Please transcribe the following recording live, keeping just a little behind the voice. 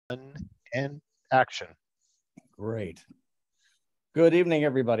And action. Great. Good evening,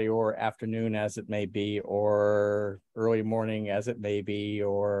 everybody, or afternoon as it may be, or early morning as it may be,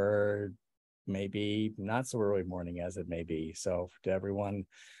 or maybe not so early morning as it may be. So to everyone,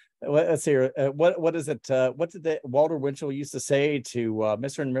 let's see, what is it? What did Walter Winchell used to say to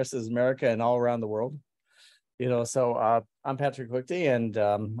Mr. and Mrs. America and all around the world? You know, so I'm Patrick Lichty, and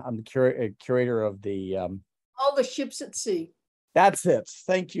I'm the curator of the... All the Ships at Sea. That's it.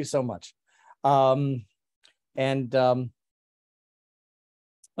 Thank you so much.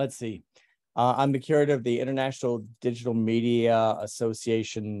 Let's see. I'm the curator of the International Digital Media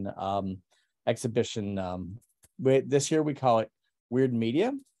Association exhibition. This year we call it Weird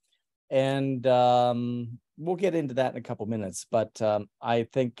Media. And we'll get into that in a couple minutes. But I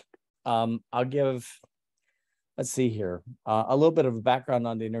think I'll give, let's see here, a little bit of a background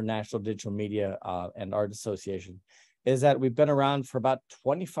on the International Digital Media and Art Association. Is that we've been around for about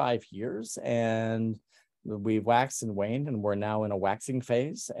 25 years, and we waxed and waned, and we're now in a waxing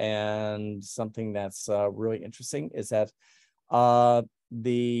phase. And something that's really interesting is that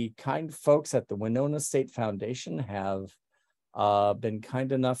the kind folks at the Winona State Foundation have been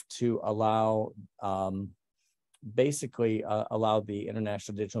kind enough to allow, basically allow the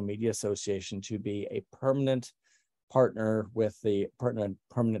International Digital Media Association to be a permanent partner with the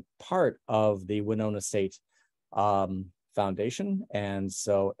permanent part of the Winona State Foundation. And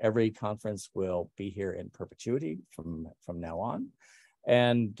so every conference will be here in perpetuity from now on.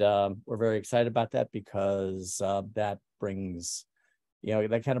 And we're very excited about that, because that brings, you know,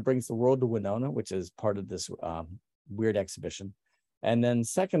 that kind of brings the world to Winona, which is part of this weird exhibition. And then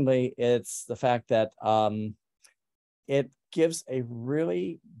secondly, it's the fact that it gives a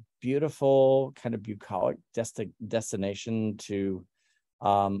really beautiful kind of bucolic destination to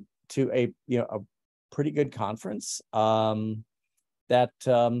a, you know, a pretty good conference that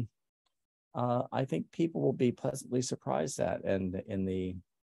I think people will be pleasantly surprised at and in the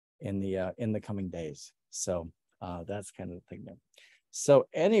coming days. So that's kind of the thing there. So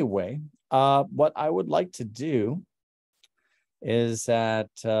anyway, what I would like to do is that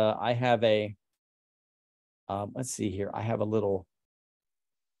I have a let's see here. I have a little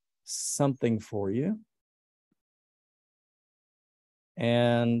something for you,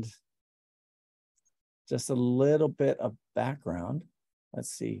 and just a little bit of background. Let's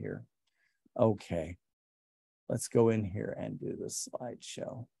see here. Okay, let's go in here and do the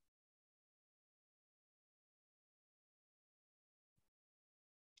slideshow.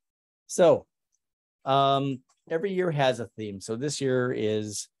 So every year has a theme. So this year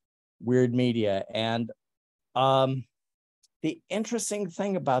is Weird Media. And the interesting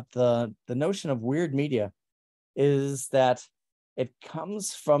thing about the notion of weird media is that it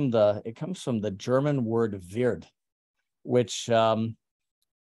comes from the German word "weird," which you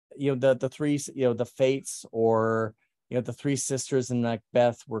know, the three, you know, the Fates, or you know, the three sisters in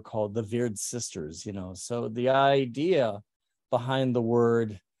Macbeth were called the Weird Sisters. You know, so the idea behind the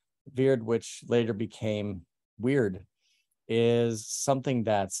word "weird," which later became weird, is something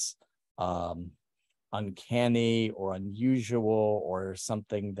that's uncanny or unusual, or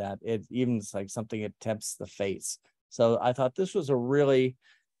something that it even is like something that tempts the fates. So I thought this was a really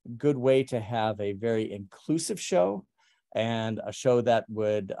good way to have a very inclusive show, and a show that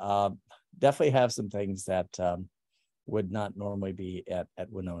would definitely have some things that would not normally be at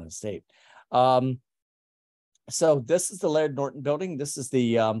Winona State. So this is the Laird Norton building. This is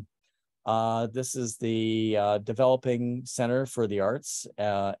the Developing Center for the Arts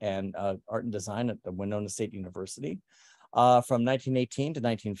and Art and Design at the Winona State University. From 1918 to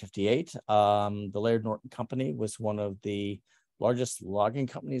 1958, the Laird Norton Company was one of the largest logging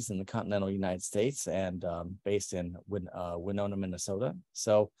companies in the continental United States, and based in Winona, Minnesota.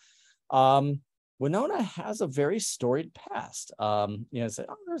 So Winona has a very storied past. You know, it's like,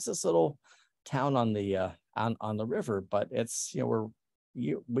 oh, there's this little town on the river, but it's, you know,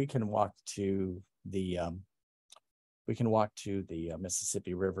 we can walk to the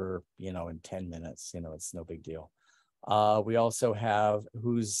Mississippi River, you know, in 10 minutes. You know, it's no big deal. We also have,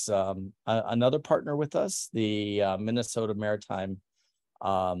 who's another partner with us, the Minnesota Maritime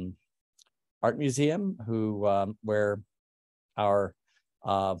Art Museum, who where our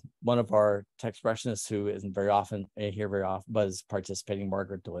one of our Techspressionists, who isn't very often here but is participating,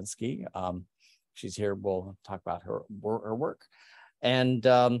 Margaret Dolinsky. She's here. We'll talk about her work, and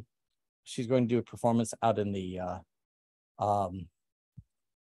she's going to do a performance out in the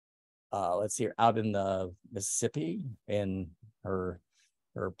let's see, out in the Mississippi in her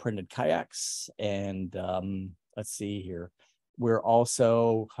printed kayaks. And let's see here, we're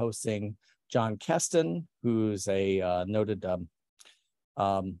also hosting John Keston, who's a noted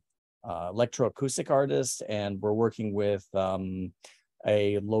electroacoustic artist, and we're working with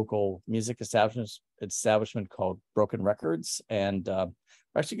a local music establishment called Broken Records, and we're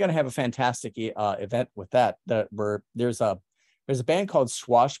actually going to have a fantastic event with that. There's a band called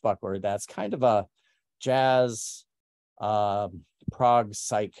Swashbuckler that's kind of a jazz prog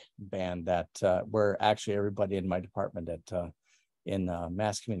psych band that where actually everybody in my department in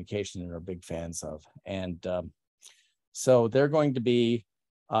mass communication are big fans of, and so they're going to be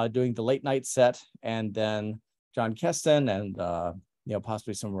doing the late night set, and then John Keston and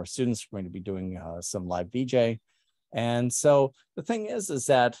possibly some of our students are going to be doing some live DJ. And so the thing is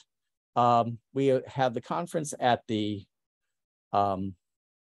that we have the conference at the at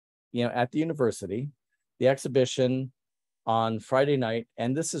the university, the exhibition on Friday night.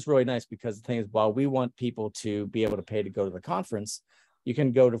 And this is really nice because the thing is, while we want people to be able to pay to go to the conference, you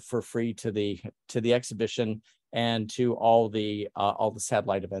can go for free to the exhibition and to all the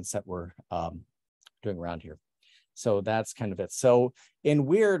satellite events that we're doing around here. So that's kind of it. So in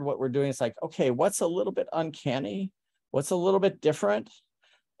Weird, what we're doing is like, okay, what's a little bit uncanny? What's a little bit different?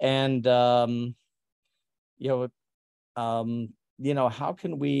 And how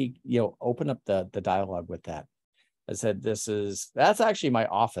can we open up the dialogue with that? I said, that's actually my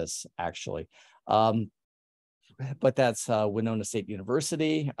office, actually. But that's Winona State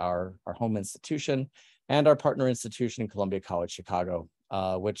University, our home institution, and our partner institution, Columbia College Chicago,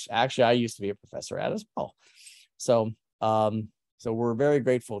 which actually I used to be a professor at as well. So we're very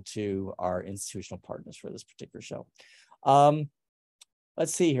grateful to our institutional partners for this particular show.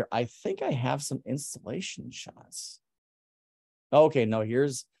 Let's see here. I think I have some installation shots. Okay, no,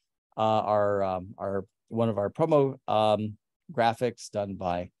 here's our one of our promo graphics done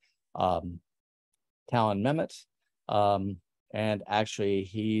by Talon Mehmet. And actually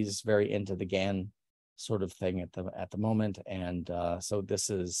he's very into the GAN sort of thing at the moment. And so this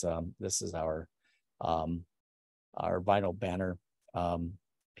is our vinyl banner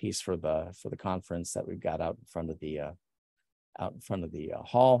piece for the conference that we've got out in front of the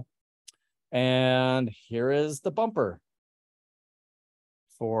hall. And here is the bumper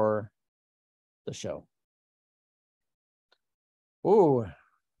for the show. Ooh.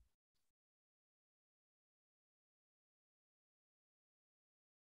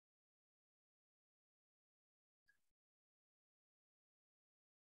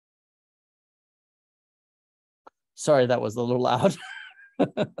 Sorry, that was a little loud.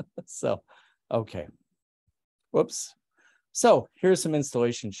 So, okay. Whoops. So here's some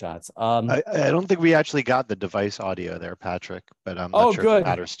installation shots. I don't think we actually got the device audio there, Patrick, but I'm not sure if it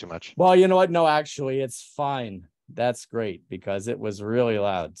matters too much. Well, you know what? No, actually, it's fine. That's great because it was really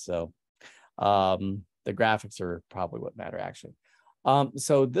loud. So the graphics are probably what matter, actually.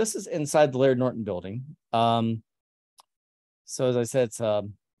 So this is inside the Laird Norton building. So as I said, it's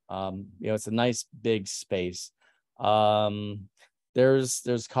it's a nice big space.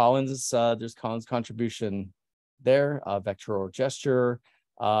 There's Colin's contribution there, vectorial gesture.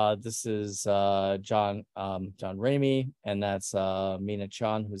 This is John Ramey, and that's Mina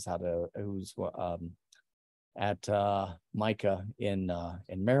Chan, who's at MICA in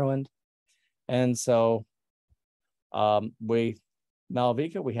Maryland. And so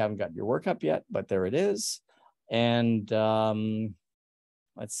Malavika, we haven't got your work up yet, but there it is. And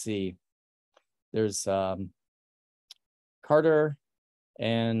let's see, there's Carter,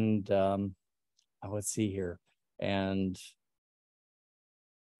 and let's see here. And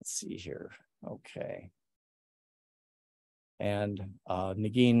let's see here. Okay. And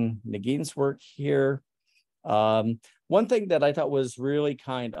Nagin's work here. One thing that I thought was really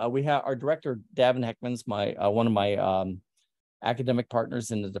kind, we have our director, Davin Heckman's one of my academic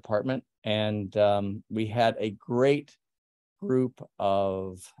partners in the department. And we had a great group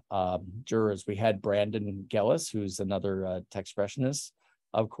of jurors. We had Brandon Gellis, who's another Techspressionist.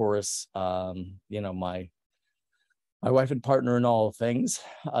 Of course, my wife and partner in all things,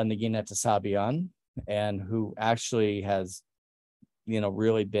 Nagina Tasabian, and who actually has,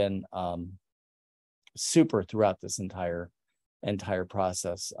 really been super throughout this entire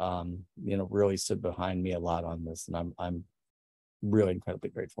process. Really stood behind me a lot on this, and I'm really incredibly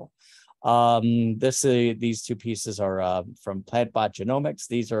grateful. These two pieces are from PlantBot Genomics.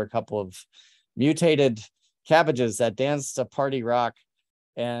 These are a couple of mutated cabbages that danced to party rock,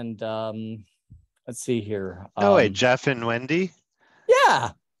 and let's see here. Oh wait, Jeff and Wendy?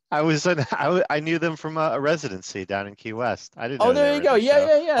 Yeah. I knew them from a residency down in Key West. I didn't know. Oh, there you go.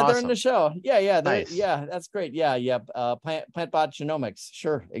 Yeah. Awesome. They're in the show. Yeah. Nice. Yeah, that's great. Yeah. PlantBot Genomics.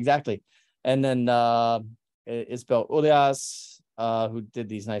 Sure, exactly. And then Isabel Ulias, who did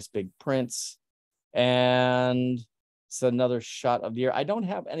these nice big prints. And So another shot of the year. I don't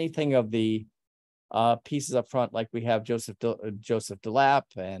have anything of the pieces up front, like we have Joseph Delap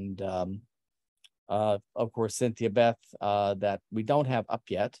and of course Cynthia Beth that we don't have up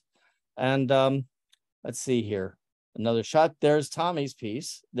yet. And let's see here, another shot. There's Tommy's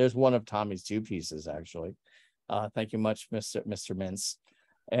piece. There's one of Tommy's two pieces, actually. Thank you much, Mr. Mintz.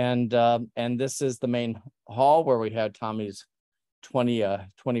 And this is the main hall where we had Tommy's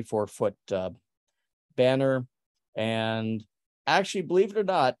 24-foot banner. And actually, believe it or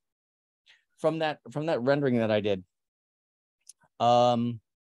not, from that rendering that I did. Oh,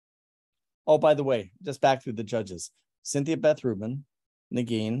 by the way, just back through the judges: Cynthia Beth Rubin,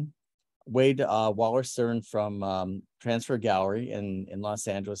 Nagin, Wade Waller Stern from Transfer Gallery in Los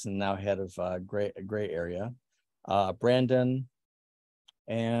Angeles, and now head of Gray Area. Brandon,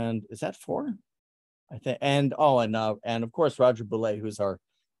 and is that four? I think, and of course Roger Boulay, who's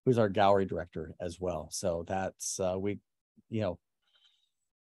our gallery director as well. So that's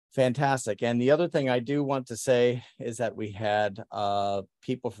fantastic. And the other thing I do want to say is that we had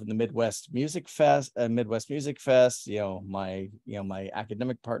people from the Midwest Music Fest, my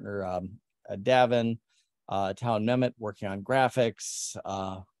academic partner Davin, Talon Mehmet working on graphics,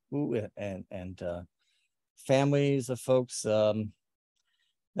 and families of folks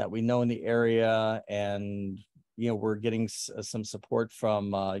that we know in the area, and we're getting some support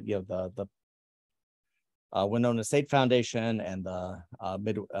from the Winona State Foundation and the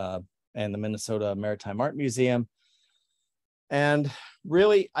Minnesota Maritime Art Museum. And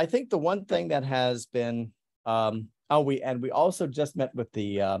really, I think the one thing that has been we also just met with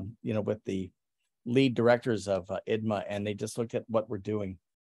the with the lead directors of IDMAA, and they just looked at what we're doing.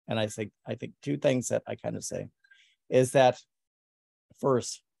 And I think two things that I kind of say is that,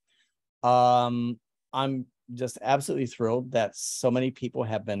 first, I'm just absolutely thrilled that so many people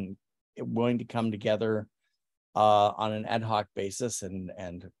have been willing to come together on an ad hoc basis and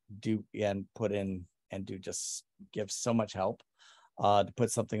just give so much help to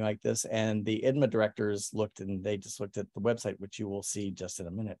put something like this. And the IDMAA directors looked at the website, which you will see just in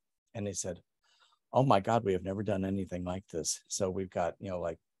a minute, and they said, "Oh my God, we have never done anything like this." So we've got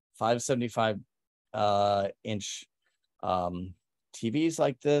like 575 inch TVs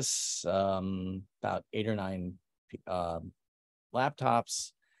like this, about 8 or 9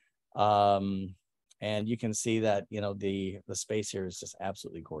 laptops, and you can see that the space here is just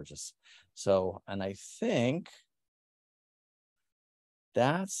absolutely gorgeous. So, and I think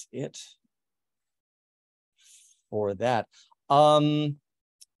that's it for that.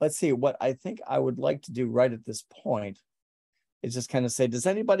 Let's see, what I think I would like to do right at this point is just kind of say, does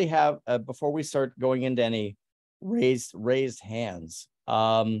anybody have before we start going into any raised hands,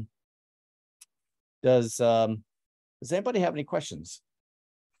 does anybody have any questions,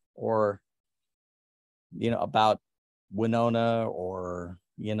 or about Winona, or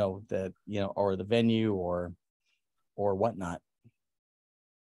or the venue, or whatnot?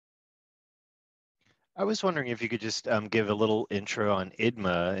 I was wondering if you could just give a little intro on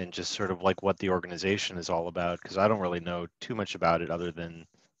IDMAA and just sort of like what the organization is all about, because I don't really know too much about it other than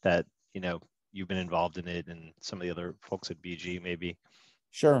that you've been involved in it, and some of the other folks at BG maybe.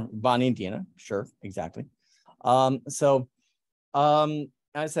 Sure, Bonnie and Dina, sure, exactly. I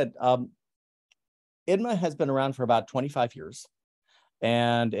said, IDMAA has been around for about 25 years,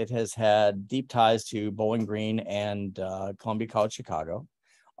 and it has had deep ties to Bowling Green and Columbia College Chicago.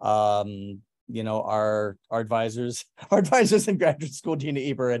 Our advisors in graduate school, Dina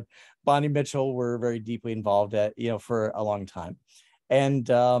Eber and Bonnie Mitchell, were very deeply involved for a long time. And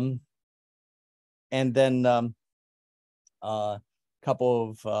then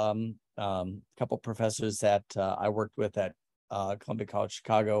couple professors that I worked with at Columbia College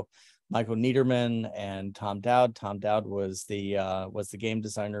Chicago, Michael Niederman and Tom Dowd. Tom Dowd was the game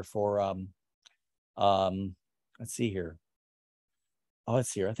designer for let's see here. I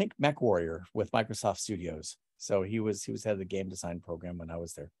think MechWarrior with Microsoft Studios. So he was head of the game design program when I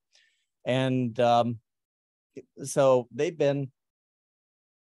was there. And so they're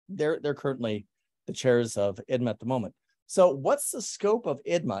currently the chairs of IDMAA at the moment. So what's the scope of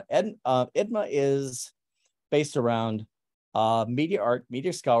IDMAA? IDMAA is based around media art,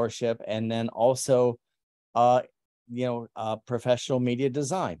 media scholarship, and then also professional media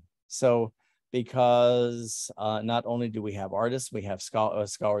design. So because not only do we have artists, we have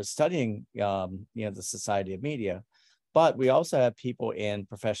scholars studying the Society of Media, but we also have people in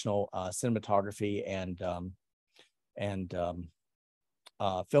professional cinematography and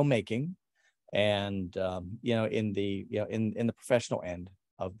filmmaking, and in the professional end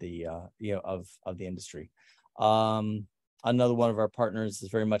of the of the industry. Another one of our partners is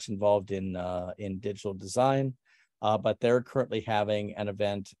very much involved in digital design. but they're currently having an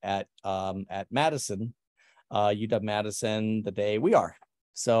event at Madison, UW Madison, the day we are.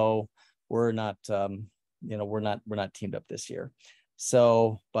 So we're not, we're not teamed up this year.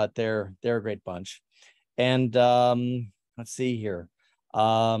 So, but they're a great bunch. And let's see here.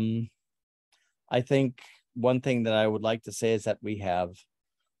 I think one thing that I would like to say is that we have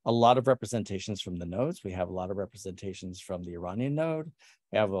a lot of representations from the nodes. We have a lot of representations from the Iranian node.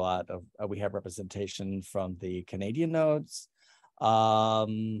 We have we have representation from the Canadian nodes.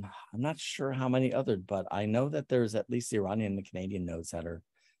 I'm not sure how many others, but I know that there's at least the Iranian and the Canadian nodes that are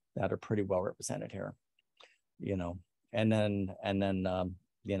pretty well represented here, and then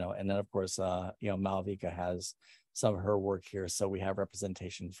of course, Malavika has some of her work here. So we have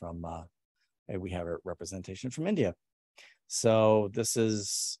representation from India. So this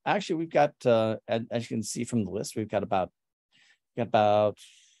is actually, we've got, as you can see from the list, we've got about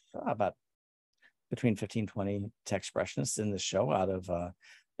between 15, 20 Techspressionists in the show out of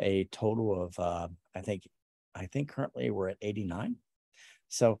a total of, I think currently we're at 89.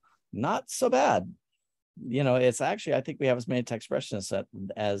 So not so bad. It's actually, I think we have as many Techspressionists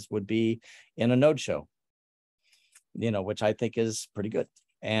as would be in a node show, which I think is pretty good.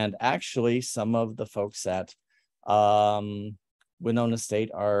 And actually some of the folks at Winona State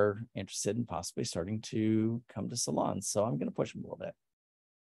are interested in possibly starting to come to Salon. So I'm going to push them a little bit.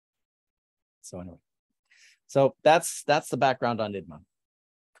 So anyway, so that's the background on IDMAA.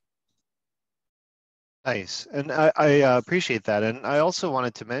 Nice. And I appreciate that. And I also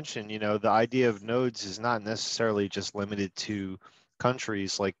wanted to mention, the idea of nodes is not necessarily just limited to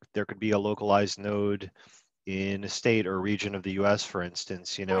countries. Like there could be a localized node in a state or region of the US, for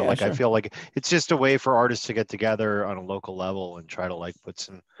instance, Sure. I feel like it's just a way for artists to get together on a local level and try to put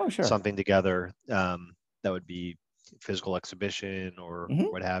something together that would be physical exhibition or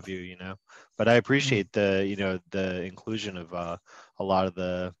what have you, But I appreciate the inclusion of a lot of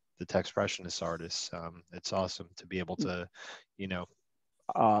the Techspressionist artists. It's awesome to be able to, use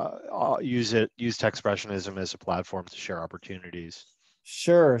Techspressionism as a platform to share opportunities.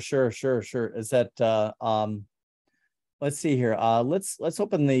 Sure. Is that let's see here. Let's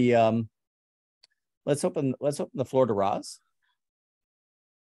open the floor to Roz.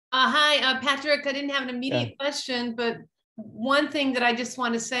 Hi, Patrick. I didn't have an immediate question, but one thing that I just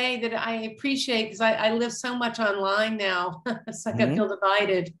want to say that I appreciate, because I live so much online now, it's like I feel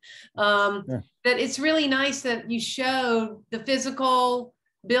divided, that it's really nice that you showed the physical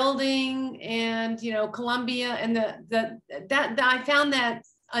building and, Columbia, and that I found that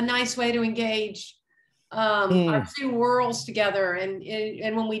a nice way to engage our two worlds together.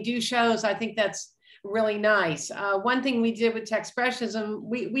 And when we do shows, I think that's really nice. One thing we did with Techspressionism,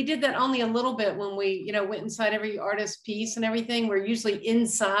 we did that only a little bit when we, went inside every artist piece and everything. We're usually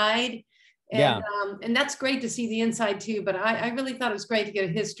inside. And that's great to see the inside too. But I really thought it was great to get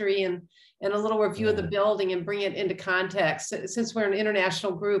a history and a little review of the building and bring it into context, since we're an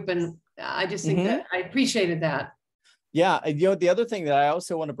international group. And I just think that I appreciated that. Yeah, the other thing that I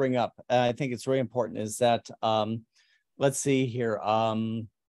also want to bring up, I think it's really important, is that let's see here.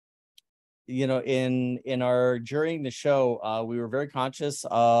 In our during the show, we were very conscious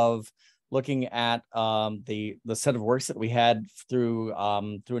of looking at the set of works that we had through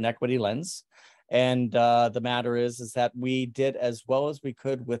an equity lens. And the matter is that we did as well as we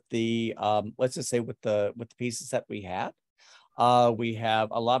could with the let's just say with the pieces that we had. We have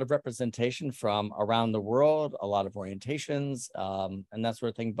a lot of representation from around the world, a lot of orientations, and that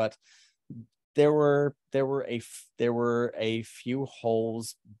sort of thing. But there were a few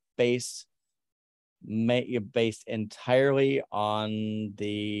holes based entirely on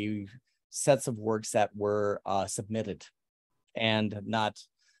the sets of works that were submitted, and not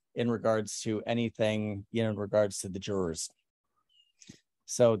in regards to anything, in regards to the jurors.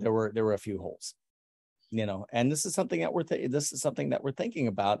 So there were a few holes, and this is something that we're thinking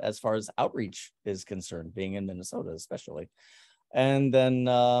about as far as outreach is concerned, being in Minnesota especially. And then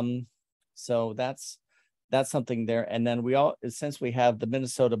so that's something there. And then since we have the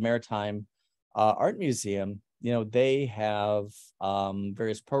Minnesota Maritime Art Museum, they have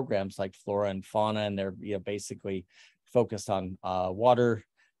various programs like Flora and Fauna, and they're basically focused on water,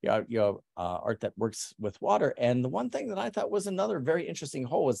 art that works with water. And the one thing that I thought was another very interesting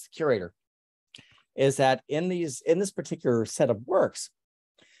hole is the curator, is that in this particular set of works,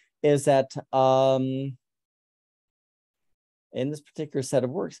 is that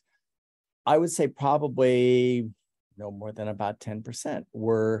I would say probably no more than about 10%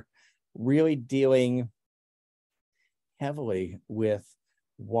 were really dealing heavily with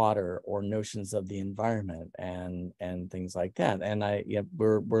water or notions of the environment and things like that. And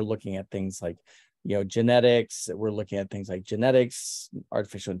we're looking at things like genetics. We're looking at things like genetics,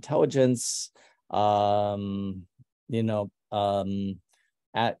 artificial intelligence,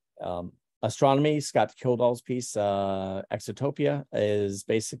 astronomy. Scott Kildall's piece, Exotopia, is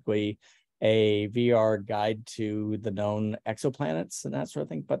basically a VR guide to the known exoplanets and that sort of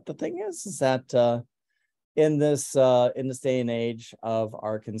thing. But the thing is that in this day and age of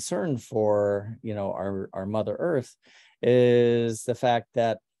our concern for our Mother Earth, is the fact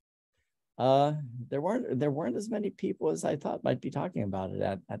that there weren't as many people as I thought might be talking about it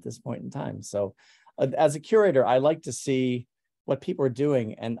at this point in time. So as a curator, I like to see what people are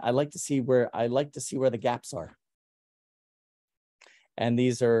doing, and I like to see where the gaps are. And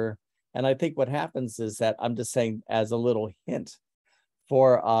I think what happens is that, I'm just saying as a little hint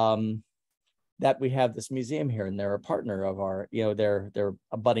for that we have this museum here, and they're a partner of our, they're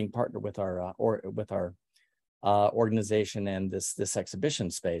a budding partner with our organization and this exhibition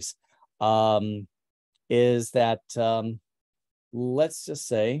space, is that let's just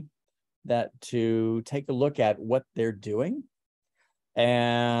say that to take a look at what they're doing,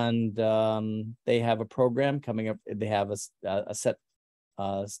 and they have a program coming up. They have a set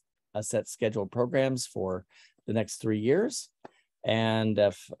scheduled programs for the next 3 years, and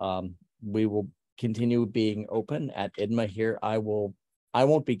if we will continue being open at IDMAA here, I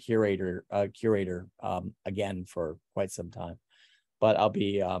won't be curator again for quite some time, but I'll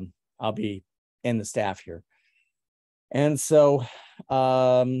be in the staff here. And so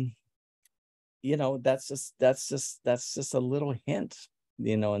that's just a little hint,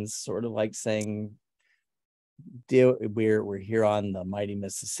 and sort of like saying, we're here on the mighty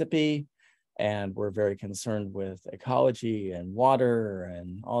Mississippi, and we're very concerned with ecology and water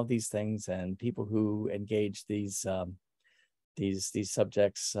and all these things, and people who engage these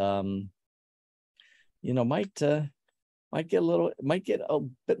subjects, might get a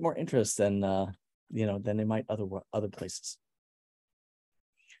bit more interest than than they might other places.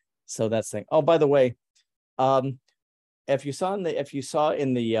 So that's the thing. Oh, by the way, if you saw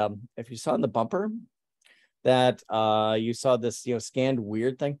in the bumper that you saw this scanned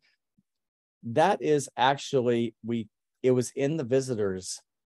weird thing, that is actually it was in the visitors.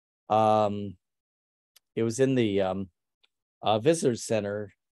 It was in the visitors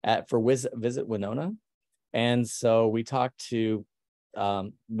center for Visit Winona, and so we talked to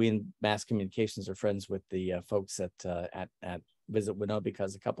we in mass communications are friends with the folks at Visit Winona,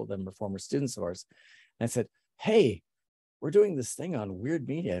 because a couple of them are former students of ours. And I said, hey, we're doing this thing on weird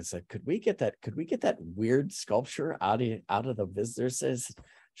media. I said, could we get that weird sculpture out of the visitors? Says,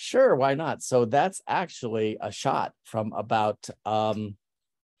 sure, why not? So that's actually a shot from about an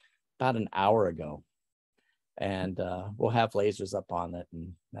hour ago. And we'll have lasers up on it,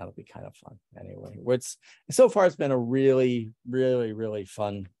 and that'll be kind of fun. Anyway, so far it's been a really, really, really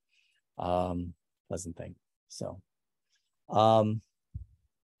fun, pleasant thing. So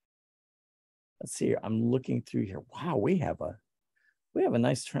let's see here. I'm looking through here. Wow, we have a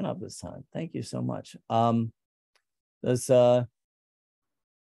nice turnout this time. Thank you so much. Does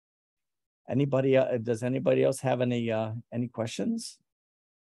anybody else have any questions?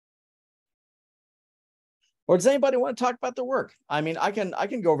 Or does anybody want to talk about their work? I mean, I can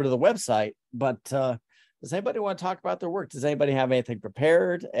go over to the website, but does anybody want to talk about their work? Does anybody have anything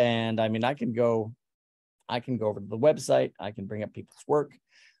prepared? And I mean, I can go over to the website. I can bring up people's work.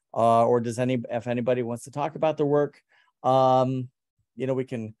 Or if anybody wants to talk about their work, we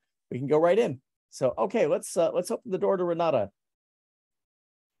can go right in. So okay, let's open the door to Renata.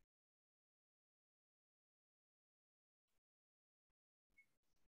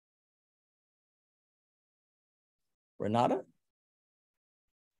 Renata?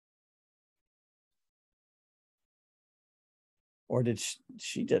 Or did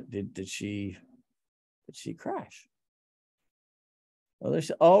she crash?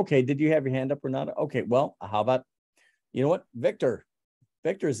 Oh, okay. Did you have your hand up, Renata? Okay. Well, how about, you know what, Victor?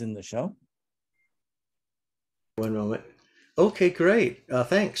 Victor's in the show. One moment. Okay, great.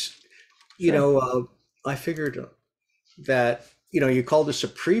 Thanks. Sure. I figured that you called this a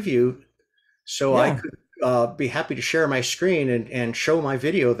preview, so yeah. I could be happy to share my screen and show my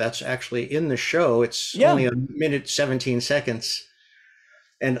video that's actually in the show. It's only 1 minute 17 seconds,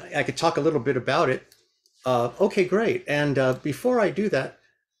 and I could talk a little bit about it. Okay, great. And before I do that,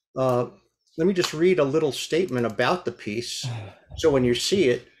 let me just read a little statement about the piece, so when you see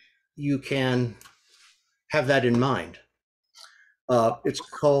it, you can have that in mind. It's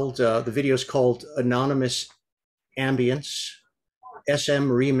called, the video is called Anonymous Ambience, SM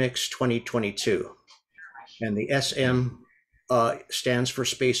Remix 2022. And the SM stands for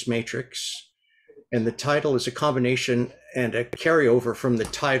Space Matrix. And the title is a combination and a carryover from the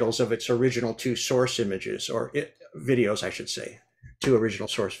titles of its original two source images, or videos, I should say, two original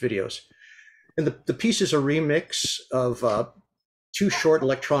source videos. And the piece is a remix of two short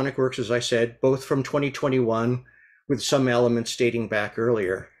electronic works, as I said, both from 2021, with some elements dating back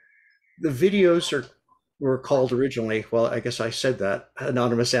earlier. The videos were called originally, well, I guess I said that,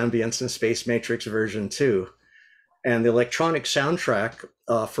 Anonymous Ambience in Space Matrix version 2. And the electronic soundtrack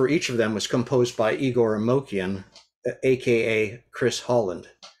for each of them was composed by Igor Amokian, aka Chris Holland.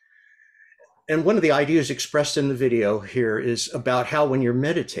 And one of the ideas expressed in the video here is about how when you're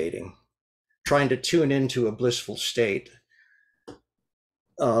meditating, trying to tune into a blissful state,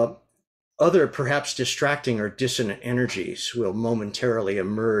 other perhaps distracting or dissonant energies will momentarily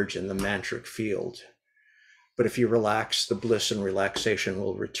emerge in the mantric field. But if you relax, the bliss and relaxation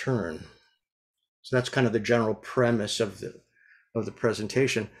will return. So that's kind of the general premise of the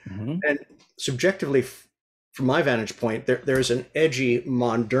presentation. Mm-hmm. And subjectively, from my vantage point, there's an edgy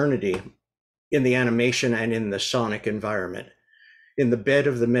modernity in the animation and in the sonic environment. In the bed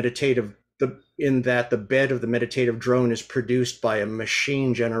of the meditative, the bed of the meditative drone is produced by a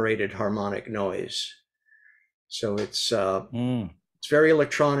machine-generated harmonic noise. So it's very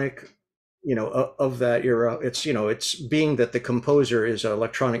electronic, of that era. It's being that the composer is an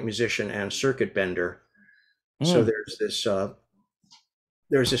electronic musician and circuit bender. So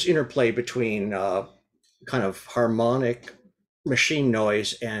there's this interplay between kind of harmonic machine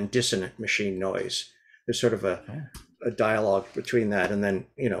noise and dissonant machine noise. There's sort of a dialogue between that, and then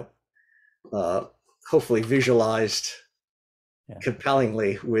hopefully visualized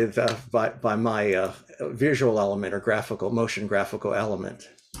compellingly with by my visual element or motion graphical element.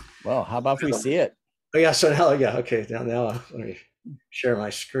 Well, how about if we see it? Oh yeah, so now, okay, now let me share my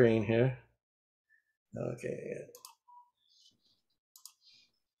screen here. Okay.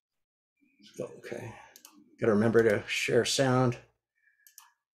 Okay. Got to remember to share sound.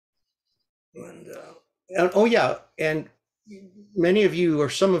 And oh yeah, and many of you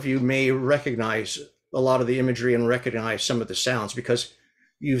or some of you may recognize a lot of the imagery and recognize some of the sounds because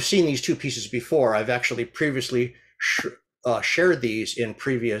you've seen these two pieces before. I've actually previously shared these in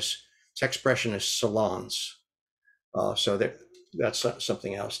previous Techspressionist salons. So that's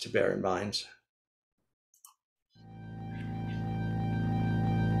something else to bear in mind.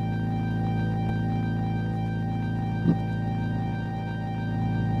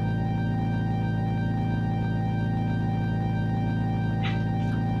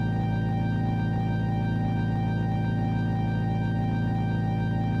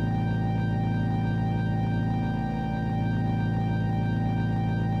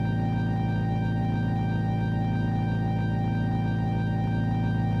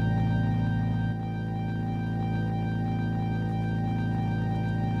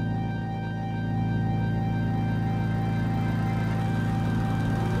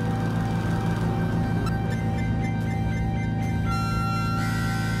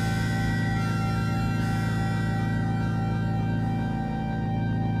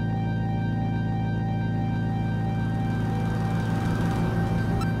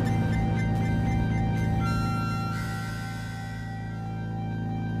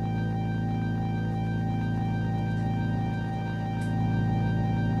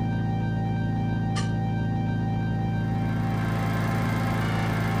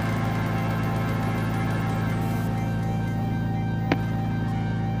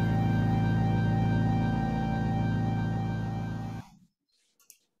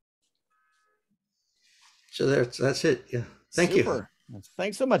 So that's it. Yeah. Thank you.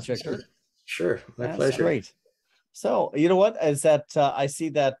 Thanks so much, Victor. Sure. My pleasure. Great. So you know what is that? I see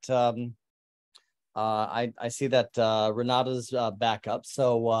that. I see that Renata's back up.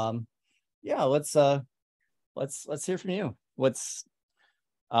 So yeah, let's hear from you. What's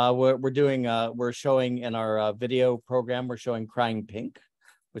we're doing? We're showing in our video program. We're showing "Crying Pink,"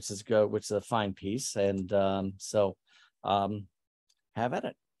 which is a fine piece, and so have at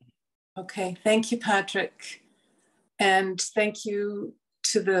it. Okay, thank you, Patrick. And thank you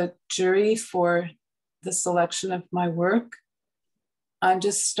to the jury for the selection of my work. I'm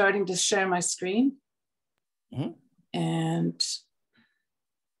just starting to share my screen. Mm-hmm. And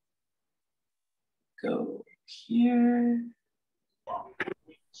go here.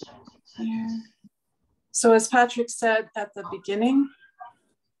 So as Patrick said at the beginning,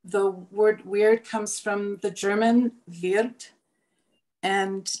 the word weird comes from the German wird,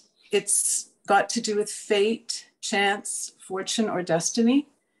 and it's got to do with fate, chance, fortune, or destiny.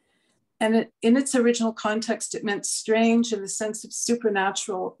 And in its original context, it meant strange in the sense of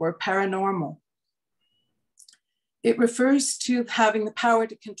supernatural or paranormal. It refers to having the power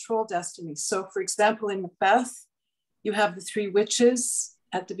to control destiny. So for example, in Macbeth, You have the three witches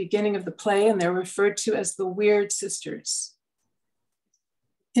at the beginning of the play, and they're referred to as the weird sisters.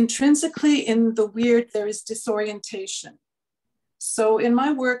 Intrinsically in the weird, there is disorientation. So in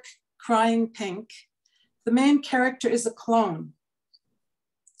my work, Crying Pink, the main character is a clone.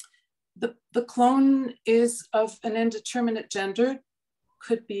 The clone is of an indeterminate gender,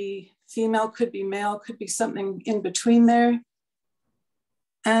 could be female, could be male, could be something in between there.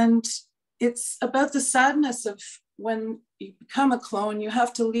 And it's about the sadness of when you become a clone, you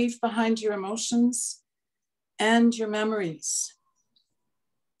have to leave behind your emotions and your memories.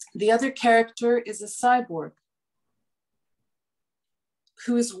 The other character is a cyborg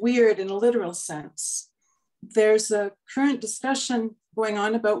who is weird in a literal sense. There's a current discussion going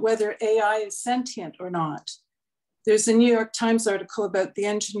on about whether AI is sentient or not. There's a New York Times article about the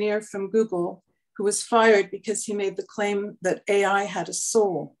engineer from Google who was fired because he made the claim that AI had a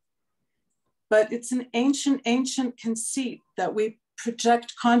soul. But it's an ancient conceit that we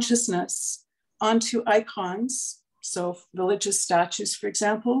project consciousness onto icons, so religious statues, for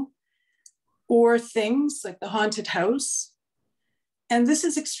example, or things like the haunted house. And this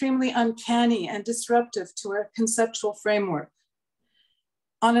is extremely uncanny and disruptive to our conceptual framework.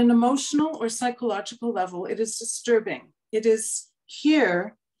 On an emotional or psychological level, it is disturbing. It is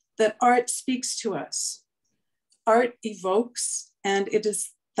here that art speaks to us. Art evokes, and it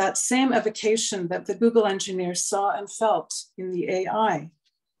is that same evocation that the Google engineer saw and felt in the AI.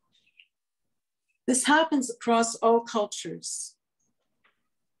 This happens across all cultures.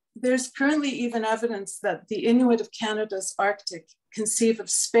 There's currently even evidence that the Inuit of Canada's Arctic conceive of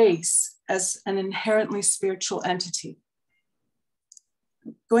space as an inherently spiritual entity.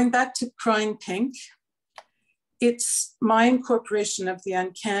 Going back to Crying Pink, it's my incorporation of the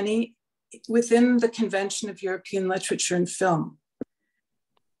uncanny within the convention of European literature and film.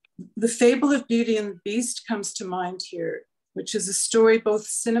 The fable of Beauty and the Beast comes to mind here, which is a story both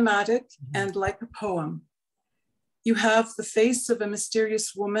cinematic and like a poem. You have the face of a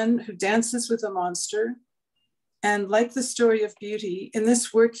mysterious woman who dances with a monster. And like the story of Beauty, in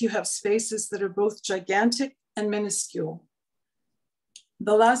this work, you have spaces that are both gigantic and minuscule.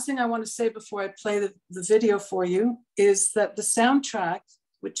 The last thing I want to say before I play the video for you is that the soundtrack,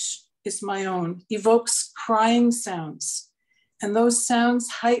 which is my own, evokes crying sounds. And those sounds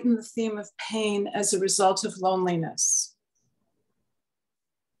heighten the theme of pain as a result of loneliness.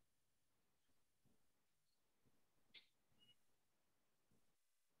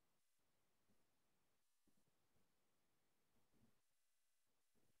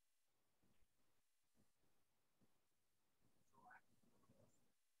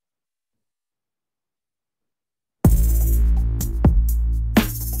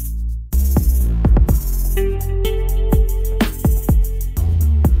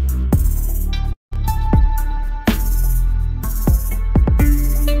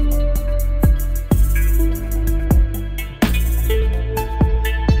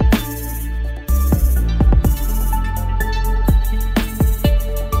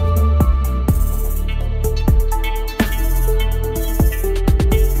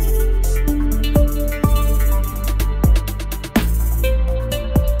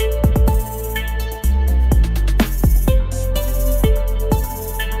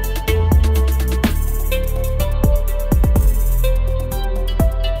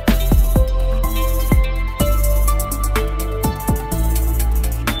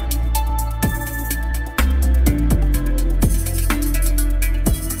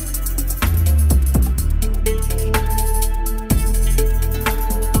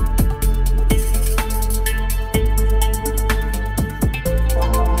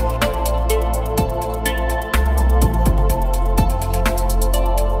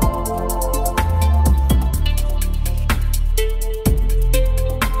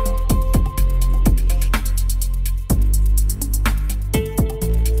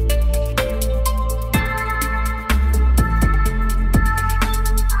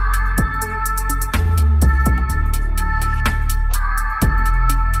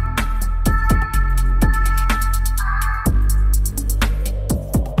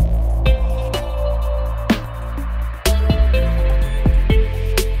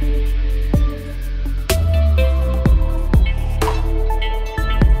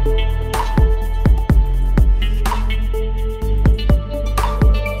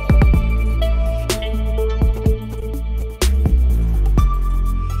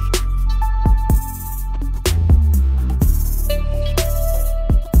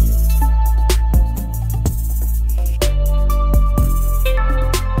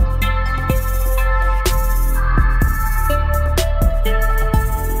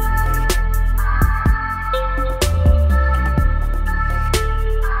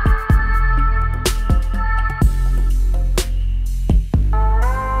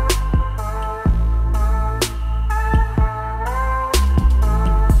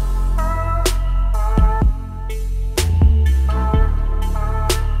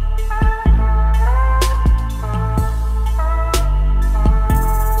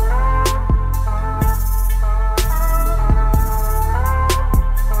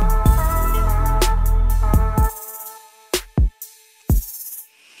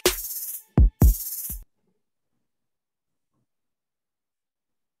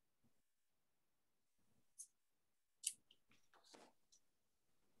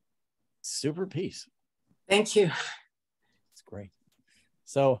 super piece. Thank you. It's great.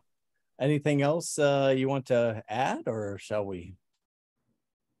 So anything else you want to add, or shall we?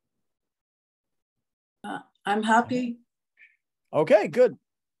 I'm happy. Okay, good.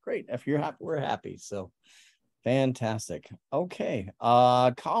 Great. If you're happy, we're happy. So fantastic. Okay.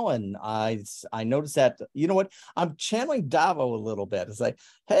 Colin, I noticed that, you know what? I'm channeling Davo a little bit. It's like,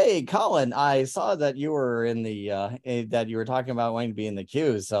 hey, Colin, I saw that you were in the that you were talking about wanting to be in the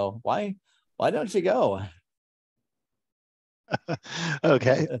queue. So why don't you go?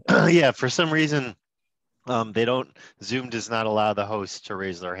 Okay. Yeah, for some reason they don't, Zoom does not allow the host to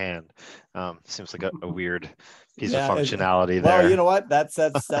raise their hand. Seems like a weird piece of functionality there. Well, you know what? That's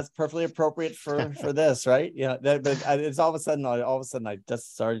perfectly appropriate for this, right? Yeah. But it's all of a sudden I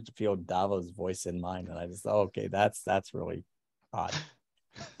just started to feel Davo's voice in mine, and I just okay, that's really odd.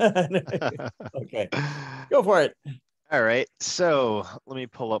 Okay, go for it. All right. So let me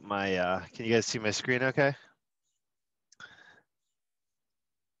pull up my. Can you guys see my screen? Okay.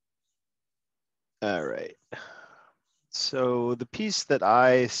 All right. So the piece that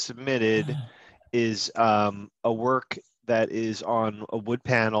I submitted is a work that is on a wood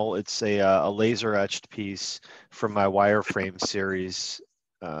panel. It's a laser etched piece from my wireframe series.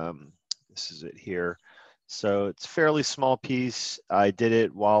 This is it here. So it's a fairly small piece. I did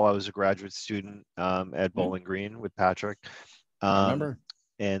it while I was a graduate student at Bowling Green with Patrick. I remember.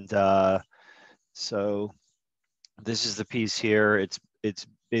 And so this is the piece here. It's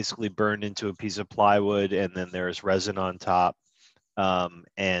basically burned into a piece of plywood, and then there's resin on top. Kind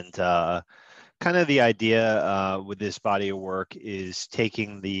of the idea with this body of work is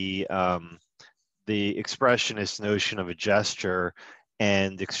taking the expressionist notion of a gesture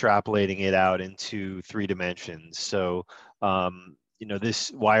and extrapolating it out into 3 dimensions. So, you know,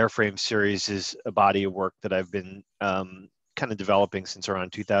 this wireframe series is a body of work that I've been kind of developing since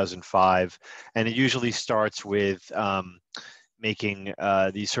around 2005, and it usually starts with making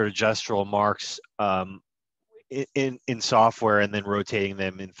these sort of gestural marks in software, and then rotating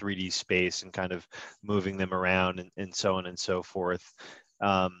them in 3D space and kind of moving them around and so on and so forth.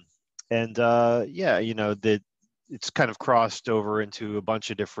 Yeah, you know, it's kind of crossed over into a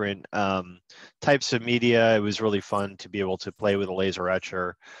bunch of different types of media. It was really fun to be able to play with a laser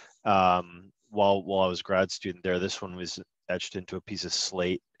etcher while I was a grad student there. This one was etched into a piece of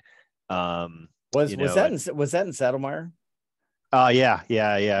slate. Was that in Saddlemeyer? Yeah.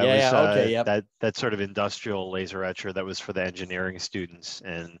 It was, okay, yep. that sort of industrial laser etcher that was for the engineering students,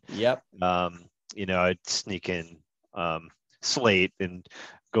 and yep. You know, I'd sneak in slate and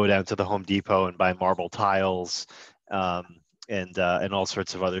go down to the Home Depot and buy marble tiles and all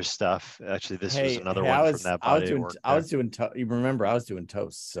sorts of other stuff. Actually, this was another one from that body of work. You remember I was doing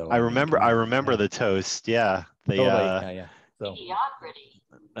toast, so I remember the toast. Yeah, totally. So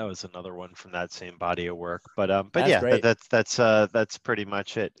that was another one from that same body of work. But that's pretty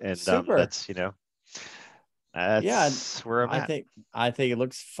much it. And that's, you know, that's where I'm at. I think it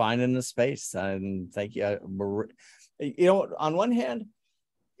looks fine in the space, and thank you. You know, on one hand,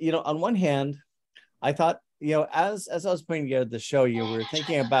 I thought, you know, as I was putting together the show, we were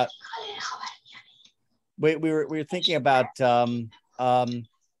thinking about we're thinking about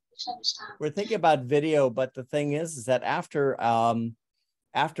video, but the thing is that after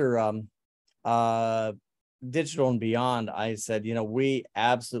digital and beyond, I said, you know, we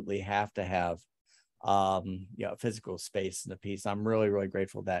absolutely have to have you know, physical space in the piece. I'm really, really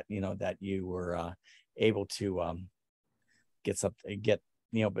grateful that, you know, that you were able to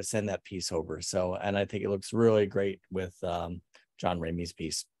but send that piece over. So, and I think it looks really great with John Ramey's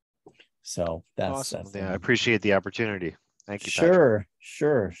piece. So that's awesome. I appreciate the opportunity. Thank you, Patrick.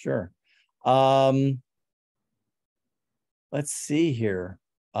 Sure. Let's see here.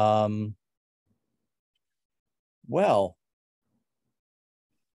 Well,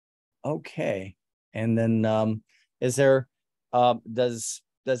 okay. And then is there does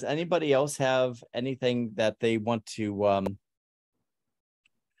anybody else have anything that they want to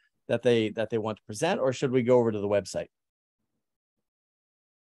that they want to present, or should we go over to the website?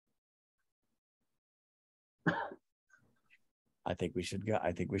 I think we should go.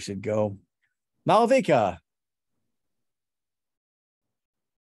 Malavika.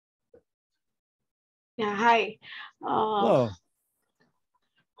 Yeah, hi. Hello.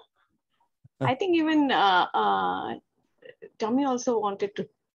 I think even Tommy also wanted to.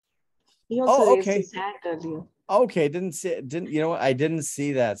 He also raised his hand earlier. Okay, you know what? I didn't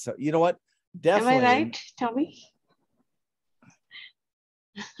see that. So you know what? Definitely. Am I right, Tommy?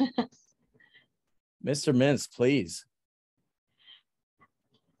 Mr. Mintz, please.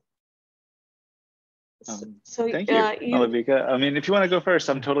 Thank you, Malavika. I mean, if you want to go first,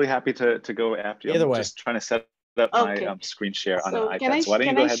 I'm totally happy to go after you. Either I'm way. just trying to set up my screen share on an iPad. So why don't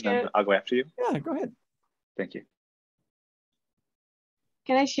you go ahead and then I'll go after you? Yeah, go ahead. Thank you.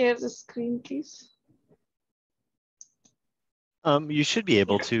 Can I share the screen, please? You should be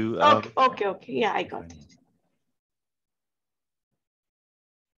able to. Okay. Yeah, I got it.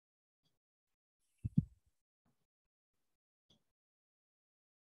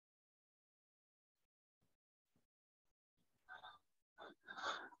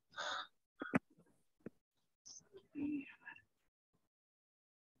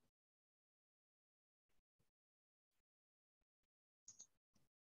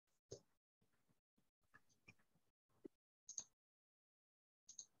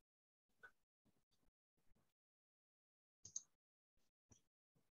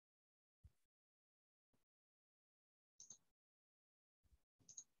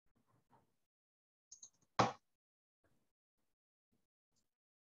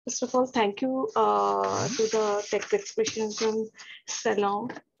 First of all, thank you to the Techspressionism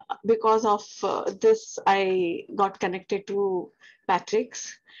Salon. Because of this, I got connected to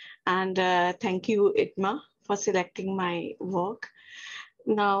Patrick's, and thank you, IDMAA, for selecting my work.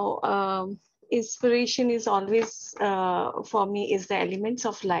 Now, inspiration is always, for me, is the elements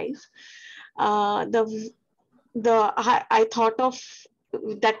of life. I thought of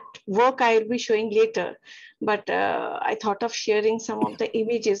that work I will be showing later, but I thought of sharing some of the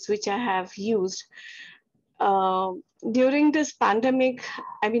images which I have used. During this pandemic,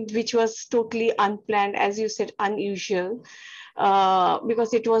 I mean, which was totally unplanned, as you said, unusual,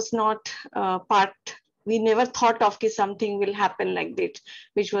 because it was not we never thought of something will happen like that,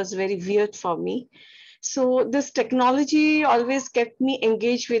 which was very weird for me. So this technology always kept me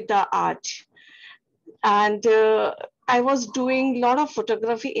engaged with the art. And I was doing a lot of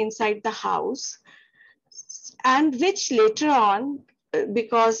photography inside the house, and which later on,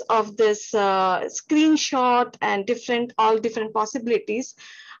 because of this screenshot and all different possibilities,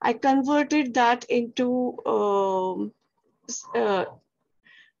 I converted that into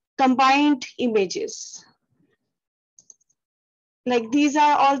combined images. Like these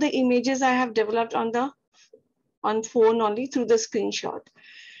are all the images I have developed on phone only through the screenshot.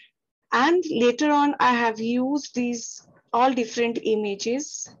 And later on, I have used these all different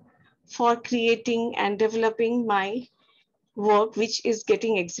images for creating and developing my work, which is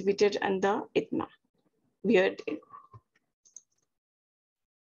getting exhibited under IDMAA. Weird.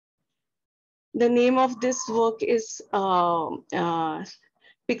 The name of this work is Pixelating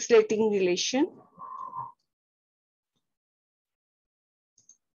Relation.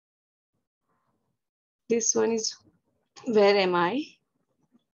 This one is Where Am I?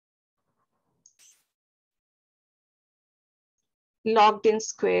 Logged in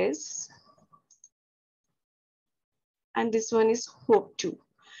Squares. And this one is Hope 2.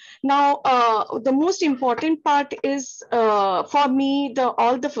 Now, the most important part is for me,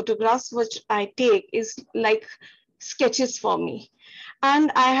 all the photographs which I take is like sketches for me.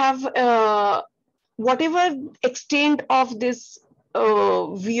 And I have whatever extent of this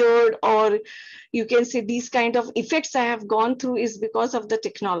weird, or you can say these kind of effects I have gone through is because of the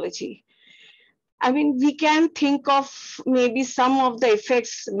technology. I mean, we can think of maybe some of the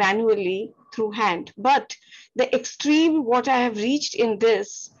effects manually through hand, but the extreme what I have reached in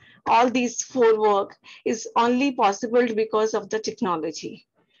this, all these 4 work is only possible because of the technology,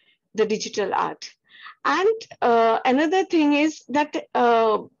 the digital art. And another thing is that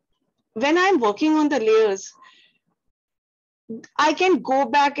when I'm working on the layers, I can go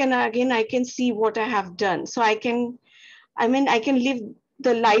back and again, I can see what I have done. So I can live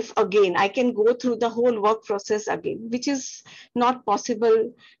the life again. I can go through the whole work process again, which is not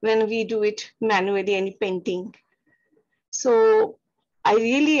possible when we do it manually, any painting. So I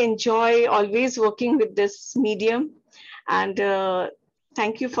really enjoy always working with this medium, and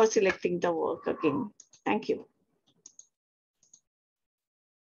thank you for selecting the work again. Thank you.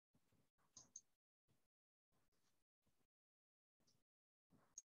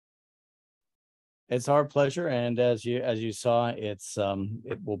 It's our pleasure, and as you saw, it's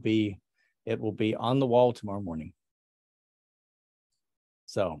it will be on the wall tomorrow morning.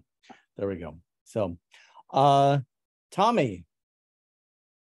 So there we go. So Tommy.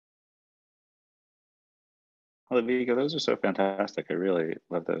 Malavika, those are so fantastic. I really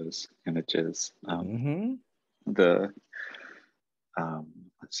love those images. Let's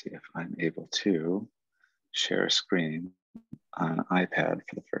see if I'm able to share a screen on an iPad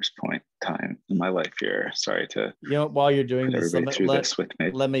for the first time in my life here. Sorry to while you're doing this, this with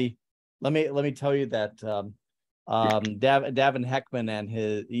me. let me tell you that Davin Heckman and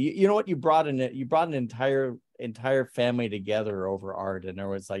his, you know what, you brought an entire family together over art, and there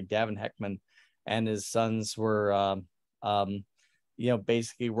was like Davin Heckman and his sons were you know,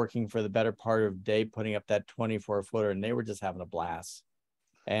 basically working for the better part of the day, putting up that 24-footer, and they were just having a blast.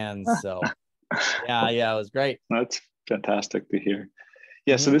 And so yeah, it was great. That's fantastic to hear.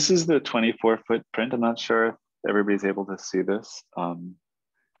 Yeah, so this is the 24-foot print. I'm not sure if everybody's able to see this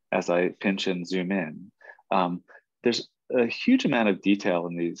as I pinch and zoom in. There's a huge amount of detail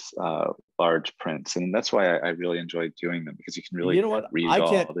in these large prints, and that's why I really enjoy doing them, because you can really read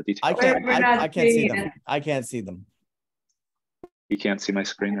all the details. I can't see them. I can't see them. You can't see my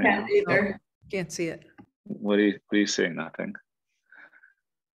screen right now? Either. Can't see it. What are you seeing? Nothing.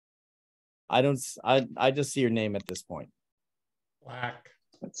 I just see your name at this point. Black.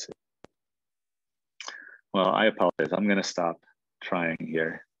 Let's see. Well, I apologize. I'm going to stop trying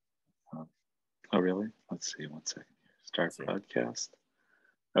here. Oh, really? Let's see. 1 second. Start broadcast.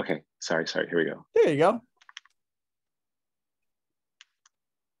 Okay. Sorry. Here we go. There you go.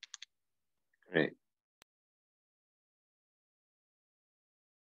 Great.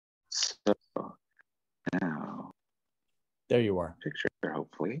 So now, there you are. Picture,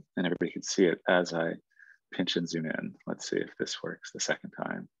 hopefully, and everybody can see it as I pinch and zoom in. Let's see if this works the second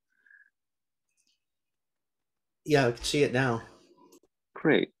time. Yeah, I can see it now.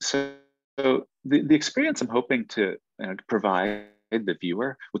 Great. So the experience I'm hoping to provide the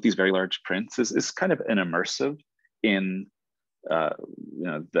viewer with these very large prints is kind of an immersive in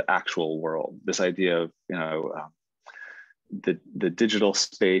the actual world. This idea of the digital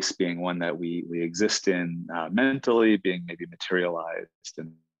space being one that we exist in mentally, being maybe materialized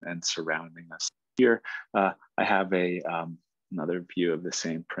and surrounding us. Here, I have another view of the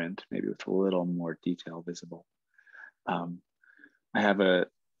same print, maybe with a little more detail visible. I have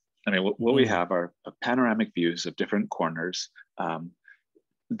what we have are panoramic views of different corners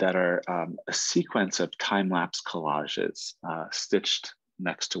that are a sequence of time-lapse collages stitched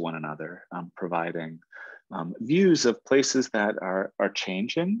next to one another, providing views of places that are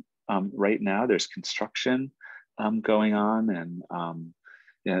changing. Right now, there's construction going on, and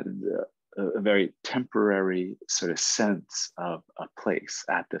a very temporary sort of sense of a place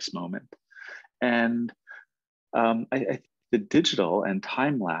at this moment. And the digital and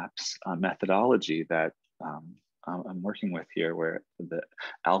time-lapse methodology that I'm working with here, where the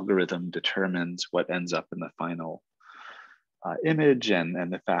algorithm determines what ends up in the final image, and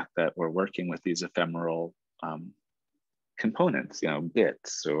the fact that we're working with these ephemeral components,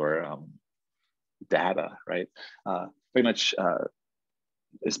 bits or data, right? Very much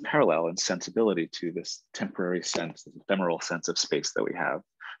is parallel in sensibility to this temporary sense, this ephemeral sense of space that we have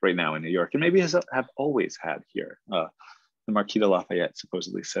right now in New York, and maybe have always had here. The Marquis de Lafayette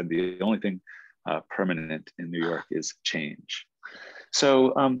supposedly said the only thing permanent in New York is change.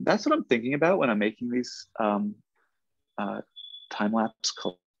 So that's what I'm thinking about when I'm making these time-lapse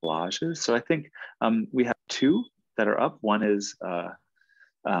collages. So I think we have two that are up. One is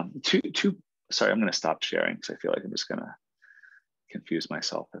two. Sorry, I'm going to stop sharing because I feel like I'm just going to confuse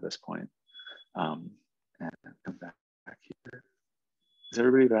myself at this point. And come back here. Is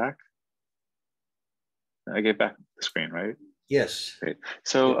everybody back? I get back the screen, right? Yes. Great.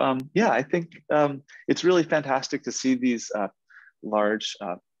 So yeah, I think it's really fantastic to see these large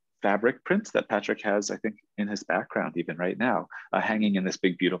fabric prints that Patrick has, I think, in his background even right now, hanging in this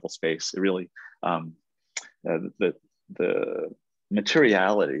big, beautiful space. It really, the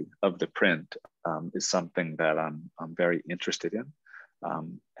materiality of the print is something that I'm very interested in,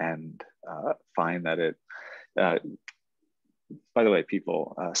 and find that it, by the way,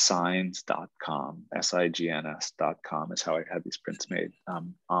 people, signs.com, signs.com is how I had these prints made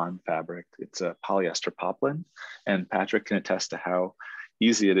on fabric. It's a polyester poplin, and Patrick can attest to how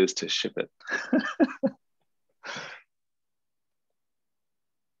easy it is to ship it.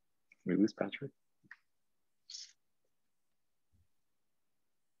 We lose Patrick?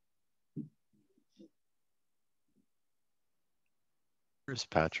 Where's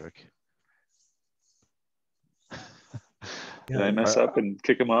Patrick? Did I mess up and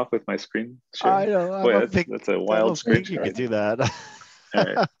kick him off with my screen share? I don't think that's a wild screen share. You could do that. All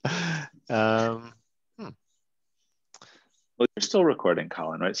right. Well, you're still recording,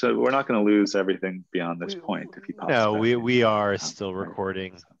 Colin, right? So we're not going to lose everything beyond this point if he pops No, back we are still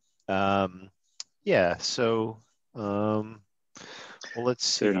recording. Yeah. So, well, let's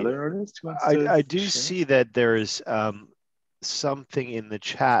see. Is there another artist who wants I do see that there is something in the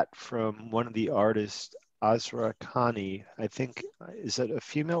chat from one of the artists, Asra Khani. I think, is that a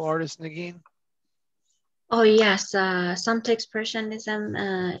female artist, Nagin? Oh yes, some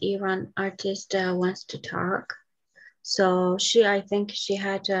Techspressionism Iran artist wants to talk. So I think she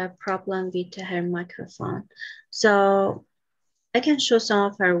had a problem with her microphone. So I can show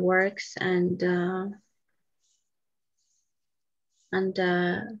some of her works and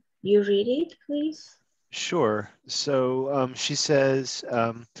you read it, please. Sure. So she says,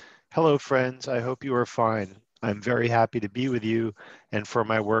 hello, friends. I hope you are fine. I'm very happy to be with you and for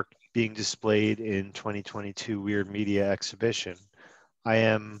my work being displayed in 2022 Weird Media Exhibition. I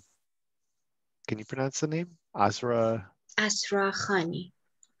am, can you pronounce the name? Asra Khani.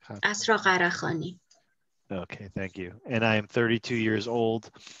 Asra Khani. Okay, thank you. And I am 32 years old.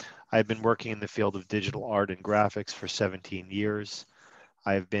 I've been working in the field of digital art and graphics for 17 years.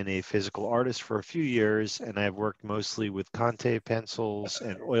 I've been a physical artist for a few years, and I've worked mostly with Conte pencils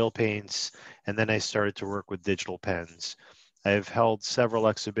and oil paints, and then I started to work with digital pens. I've held several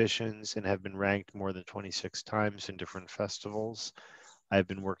exhibitions and have been ranked more than 26 times in different festivals. I've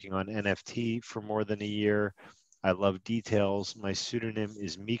been working on NFT for more than a year. I love details. My pseudonym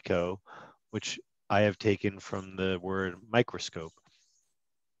is Miko, which I have taken from the word microscope.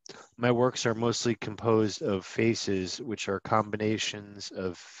 My works are mostly composed of faces, which are combinations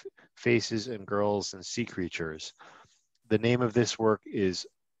of faces and girls and sea creatures. The name of this work is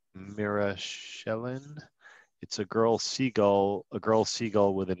Mirashellen. It's a girl seagull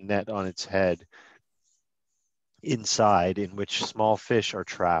with a net on its head inside, in which small fish are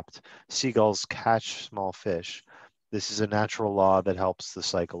trapped. Seagulls catch small fish. This is a natural law that helps the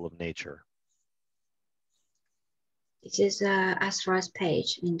cycle of nature. This is Asra's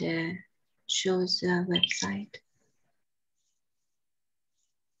page in the show's website.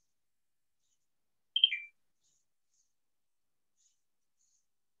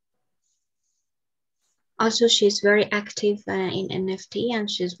 Also, she's very active in NFT, and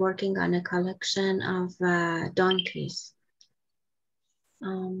she's working on a collection of donkeys.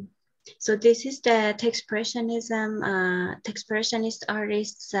 So this is the Techspressionist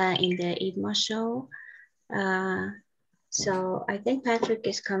artists in the IDMAA show. So I think Patrick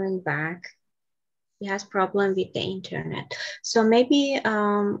is coming back. He has problem with the internet. So maybe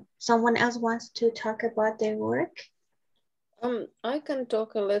someone else wants to talk about their work. I can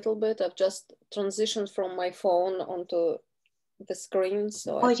talk a little bit. I've just transitioned from my phone onto the screen.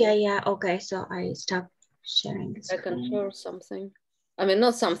 So Okay, so I stopped sharing the screen. I can show something. I mean,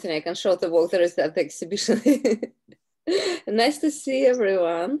 not something I can show the work. There is at the exhibition. Nice to see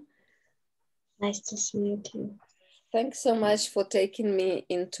everyone. Nice to see you too. Thanks so much for taking me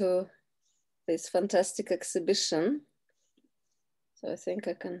into this fantastic exhibition. So I think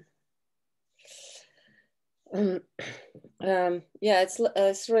I can. Yeah,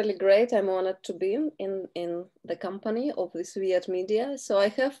 it's really great. I'm honored to be in the company of this weird media. So I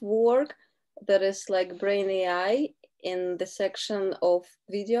have work that is like Brain AI in the section of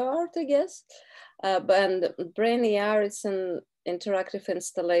video art, I guess. But Brain AI is an interactive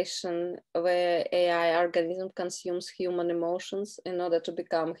installation where AI organism consumes human emotions in order to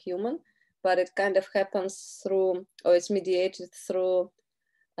become human, but it kind of happens through, or it's mediated through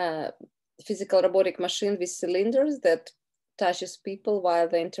physical robotic machine with cylinders that touches people while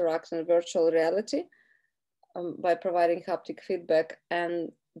they interact in virtual reality by providing haptic feedback.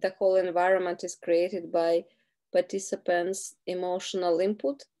 And the whole environment is created by participants' emotional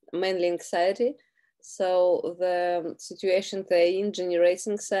input, mainly anxiety. So the situation they're in generates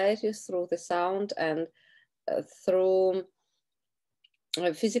anxiety through the sound and through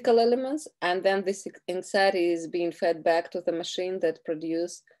physical elements. And then this anxiety is being fed back to the machine that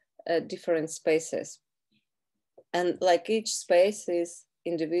produce different spaces. And like each space is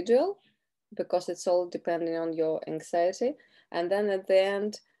individual because it's all depending on your anxiety. And then at the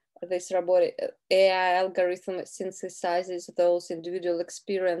end, this robotic AI algorithm synthesizes those individual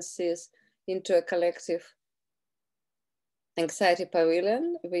experiences into a collective anxiety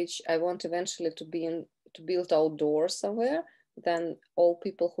pavilion, which I want eventually to build outdoors somewhere. Then all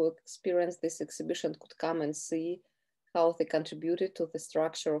people who experience this exhibition could come and see how they contributed to the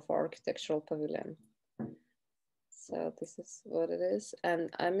structure of our architectural pavilion. So this is what it is. And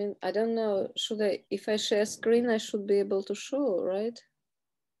I mean, I don't know, if I share screen, I should be able to show, right?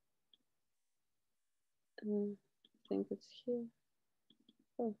 I think it's here.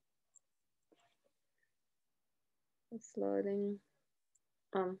 Oh. It's loading.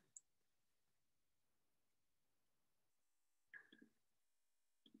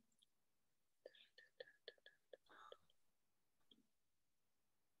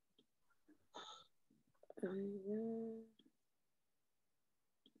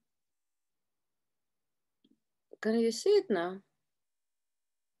 Can you see it now?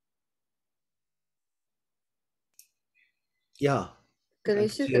 Yeah. Can you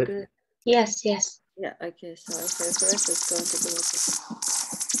see it? Yes, yes. Yeah, okay, so I say first it's going to be okay.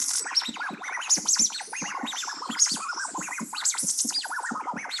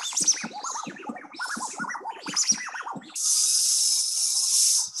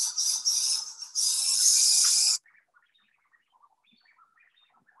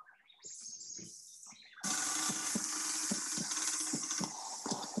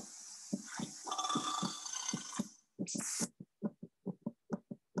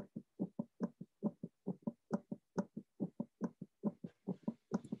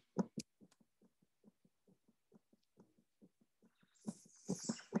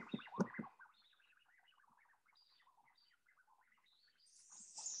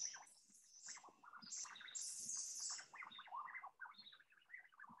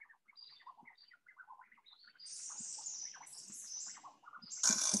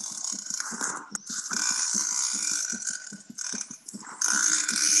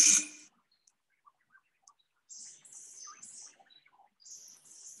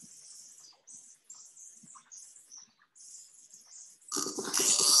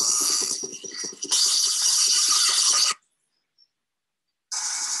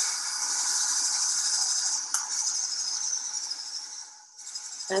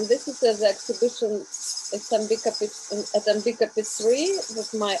 And this is the exhibition at Ambika 3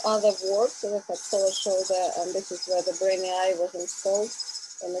 with my other work. So we had Solar Show there, and this is where the Brain AI was installed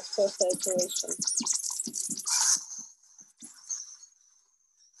in its first iteration.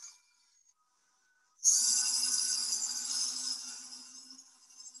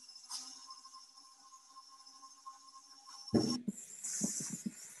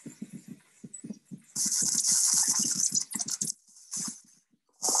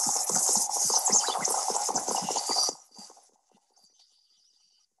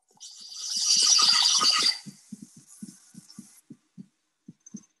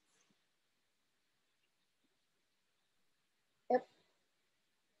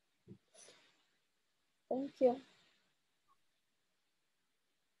 Thank you.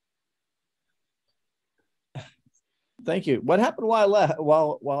 Thank you. What happened while I left,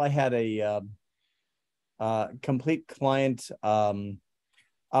 while I had a complete client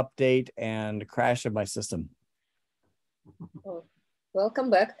update and crash of my system? Oh, welcome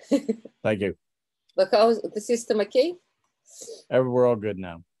back. Thank you. But how's the system okay? We're all good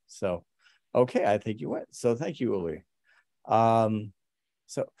now. So, okay, I think you went. So thank you, Uli.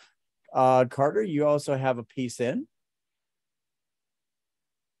 Carter, you also have a piece in.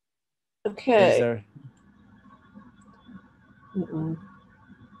 Okay. Is there...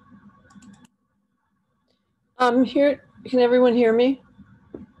 I'm here. Can everyone hear me?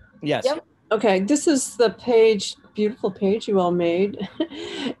 Yes. Yep. Okay, this is the page, beautiful page you all made.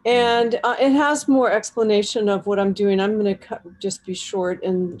 And it has more explanation of what I'm doing. I'm going to just be short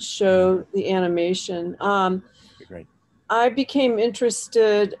and show the animation. Great. I became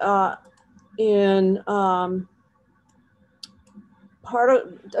interested in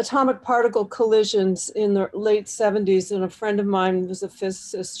atomic particle collisions in the late 70s, and a friend of mine who was a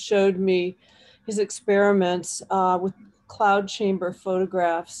physicist showed me his experiments with cloud chamber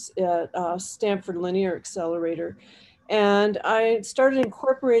photographs at Stanford Linear Accelerator. And I started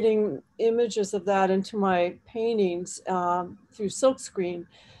incorporating images of that into my paintings through silkscreen.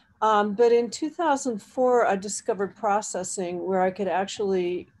 But in 2004, I discovered processing where I could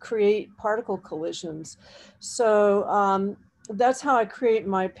actually create particle collisions. So that's how I create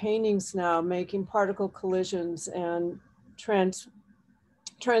my paintings now, making particle collisions and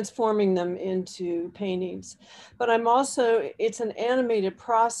transforming them into paintings. But I'm also, it's an animated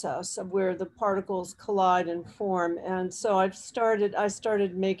process of where the particles collide and form. And so I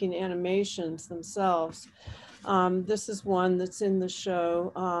started making animations themselves. This is one that's in the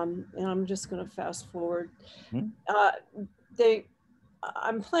show, and I'm just going to fast forward.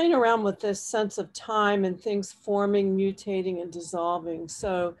 I'm playing around with this sense of time and things forming, mutating, and dissolving.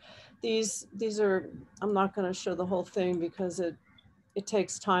 So these are, I'm not going to show the whole thing because it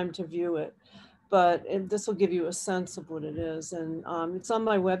takes time to view it, but this will give you a sense of what it is. And it's on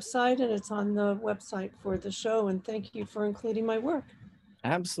my website, and it's on the website for the show. And thank you for including my work.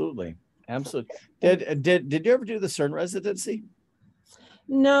 Absolutely. Absolutely. Did you ever do the CERN residency?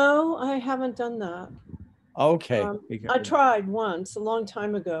 No, I haven't done that. Okay. I tried once a long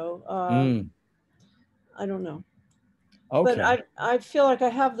time ago. I don't know. Okay. But I feel like I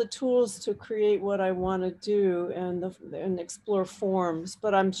have the tools to create what I want to do and explore forms,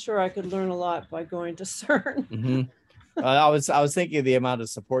 but I'm sure I could learn a lot by going to CERN. I was thinking of the amount of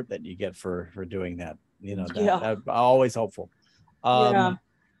support that you get for doing that. You know, that's always helpful. Yeah.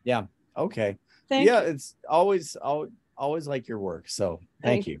 Okay. Thank you. It's always like your work. So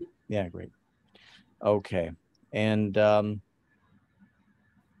thank you. Yeah, great. Okay. And oh,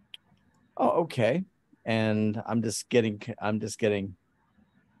 okay. And I'm just getting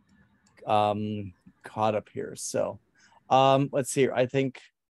caught up here. So let's see. I think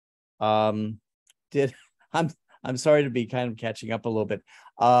I'm sorry to be kind of catching up a little bit.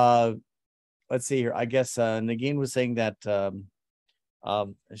 Let's see here. I guess Nagin was saying that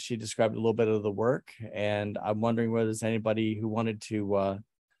she described a little bit of the work, and I'm wondering whether there's anybody who wanted to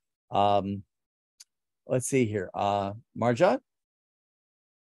let's see here. Marjan?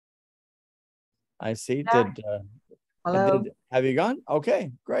 I see. Yeah. Hello. Have you gone?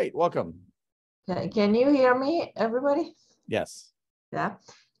 Okay, great. Welcome. Can you hear me, everybody? Yes. Yeah.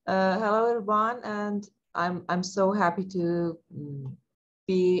 Hello, everyone, and I'm so happy to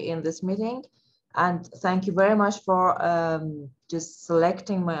be in this meeting, and thank you very much for just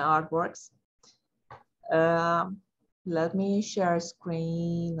selecting my artworks. Let me share a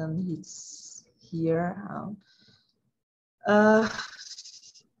screen, and it's here.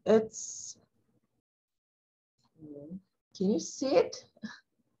 It's. Can you see it?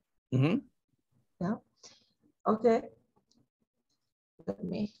 Mm-hmm. Yeah. Okay. Let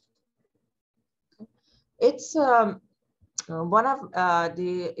me. It's one of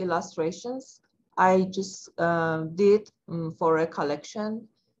the illustrations I just did for a collection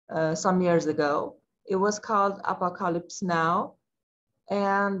some years ago. It was called Apocalypse Now.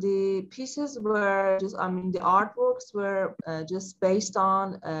 And the pieces were just, I mean, the artworks were just based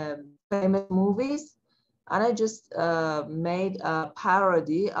on famous movies. And I just made a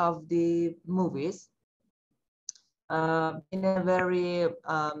parody of the movies in a very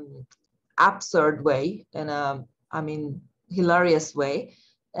absurd way, in a, I mean, hilarious way.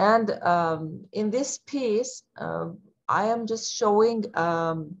 And in this piece, I am just showing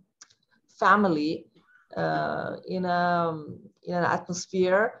family in an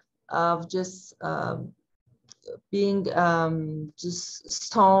atmosphere of just being just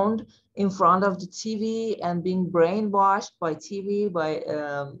stoned in front of the TV and being brainwashed by TV, by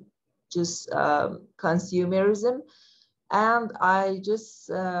just consumerism. And I just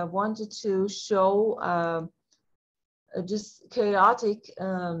wanted to show just chaotic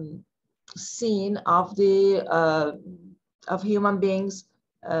scene of the of human beings'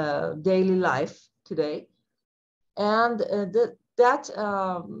 daily life today. And that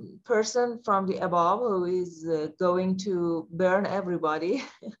person from the above who is going to burn everybody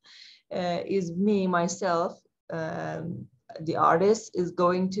is me, myself. The artist is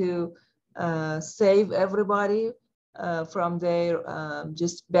going to save everybody from their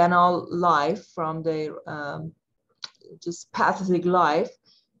just banal life, from their just pathetic life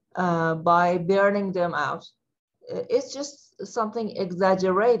by burning them out. It's just something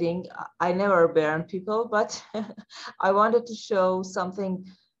exaggerating. I never burn people, but I wanted to show something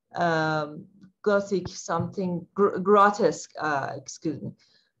gothic, something grotesque, excuse me,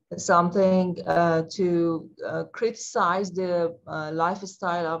 something to criticize the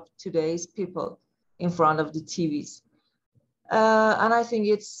lifestyle of today's people in front of the TVs. And I think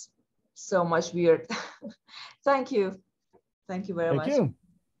it's so much weird. Thank you. Thank you very much. Thank you.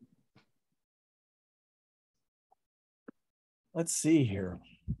 Let's see here.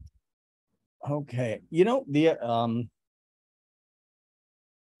 Okay, you know, the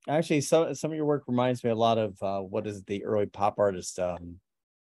actually some of your work reminds me a lot of what is the early pop artist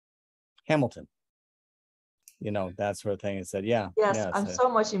Hamilton. You know, that sort of thing. It said, yeah. Yes, yeah, I'm so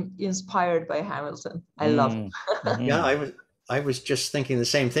much inspired by Hamilton. I love him. Yeah, I was just thinking the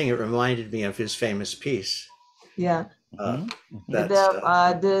same thing. It reminded me of his famous piece. Yeah.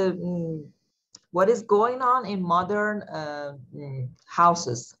 What is going on in modern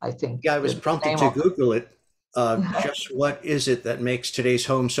houses, I think. Yeah, I was prompted to Google it. Just what is it that makes today's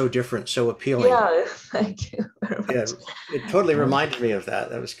home so different, so appealing? Yeah, thank you very much. Yeah, it totally reminded me of that.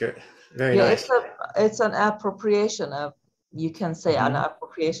 That was good. Very nice. It's an appropriation of, you can say, an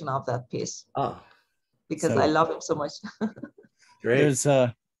appropriation of that piece. Oh. Because I love him so much. Great. There's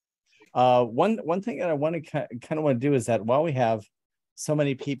one thing that I want to kind of want to do is that while we have so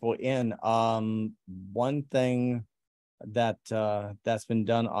many people in, one thing that that's been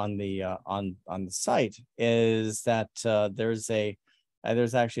done on the site is that there's actually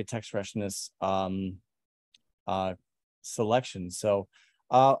a Techspressionist selection. So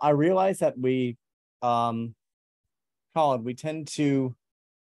I realize that we, Colin, we tend to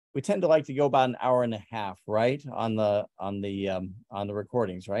like to go about an hour and a half, right, on the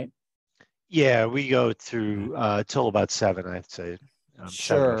recordings, right? Yeah, we go through till about 7, I'd say.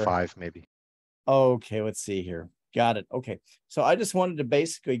 Sure. 7 to 5, maybe. Okay, let's see here. Got it. Okay, so I just wanted to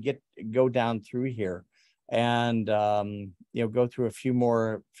basically go down through here, and you know, go through a few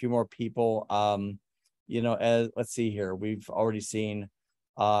more people. you know, as let's see here, we've already seen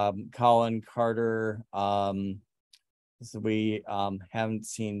Colin, Carter. So we haven't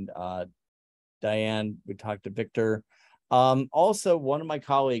seen Diane. We talked to Victor. Also, one of my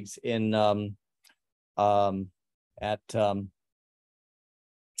colleagues in at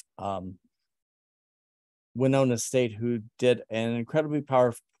Winona State, who did an incredibly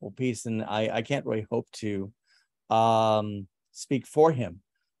powerful piece, and I can't really hope to speak for him,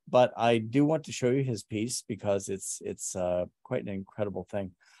 but I do want to show you his piece because it's quite an incredible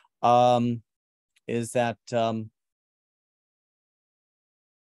thing. Is that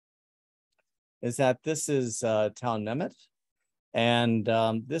this is Town Mehmet, and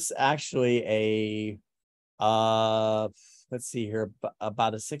this actually a let's see here,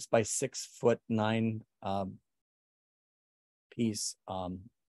 about a 6 by 6 foot 9 piece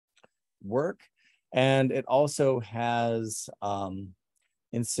work, and it also has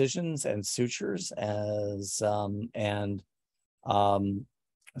incisions and sutures as and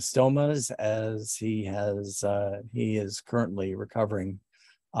stomas, as he is currently recovering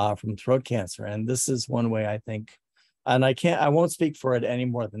from throat cancer. And this is one way I think, and I won't speak for it any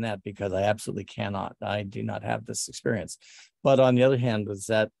more than that because I absolutely cannot. I do not have this experience. But on the other hand, is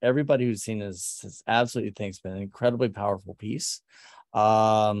that everybody who's seen this absolutely thinks it's been an incredibly powerful piece.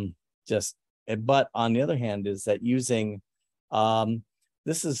 But on the other hand, is that using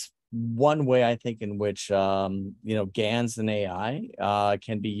this is one way I think in which you know, GANs and AI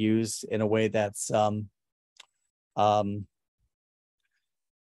can be used in a way that's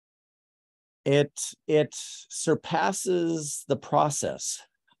it surpasses the process.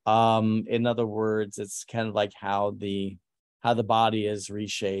 In other words, it's kind of like how the body is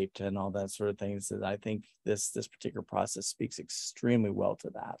reshaped and all that sort of things. That I think this particular process speaks extremely well to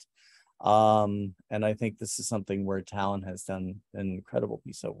that. And I think this is something where Talon has done an incredible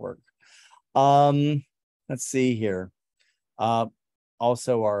piece of work. Let's see here.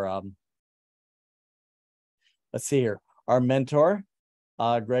 Also our let's see here. Our mentor,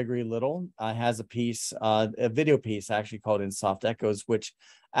 Gregory Little, has a piece, a video piece actually called In Soft Echoes, which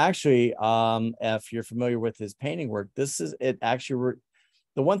actually, if you're familiar with his painting work, this is it actually.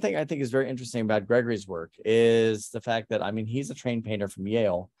 The one thing I think is very interesting about Gregory's work is the fact that, I mean, he's a trained painter from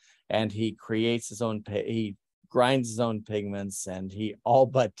Yale, and he creates his own, he grinds his own pigments, and he all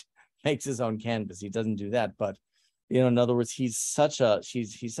but makes his own canvas. He doesn't do that, but you know, in other words, he's such a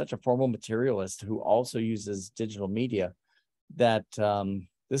formal materialist who also uses digital media. That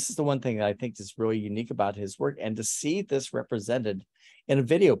this is the one thing that I think is really unique about his work, and to see this represented in a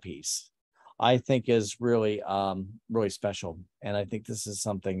video piece, I think is really really special. And I think this is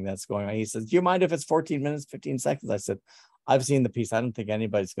something that's going on. He says, "Do you mind if it's 14 minutes, 15 seconds?" I said, "I've seen the piece. I don't think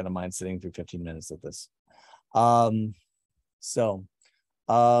anybody's going to mind sitting through 15 minutes of this."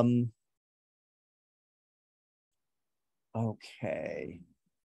 Okay.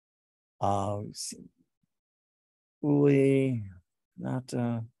 Let's see. Uli, not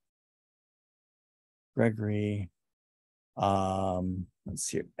Gregory. Let's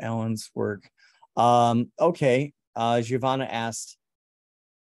see, Ellen's work. Okay. Giovanna asked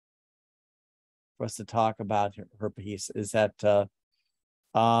for us to talk about her piece. Is that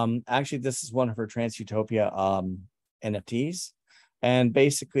actually this is one of her Trans-Utopia NFTs, and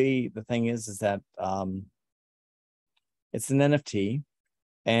basically the thing is that it's an NFT,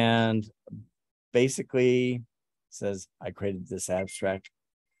 and basically says, I created this abstract.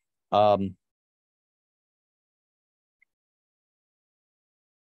 Oh,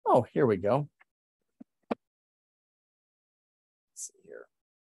 here we go. Let's see here.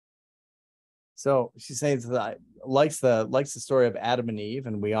 So she says that likes the story of Adam and Eve,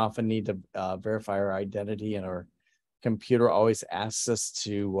 and we often need to verify our identity, and our computer always asks us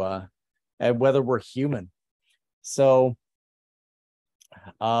to whether we're human. So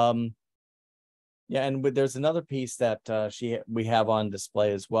yeah, and there's another piece that we have on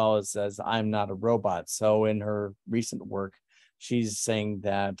display as well. It says, "I'm not a robot." So in her recent work, she's saying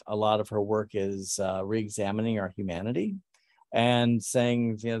that a lot of her work is re-examining our humanity, and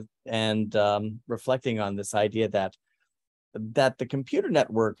saying, you know, and reflecting on this idea that the computer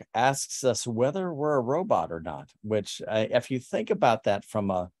network asks us whether we're a robot or not. Which, if you think about that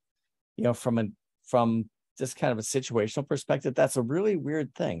from a, you know, from just kind of a situational perspective, that's a really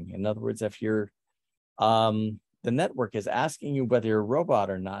weird thing. In other words, if you're the network is asking you whether you're a robot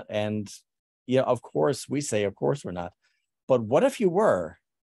or not, and yeah, of course we say, of course we're not, but what if you were?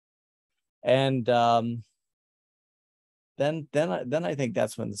 And then I think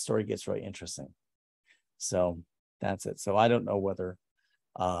that's when the story gets really interesting. So that's it. So I don't know whether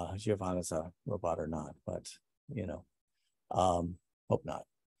Giovanna's a robot or not, but you know, hope not.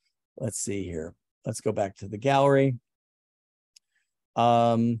 Let's see here. let's go back to the gallery.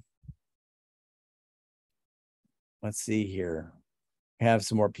 Let's see here. We have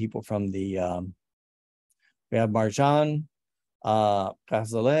some more people from the, we have Marjan,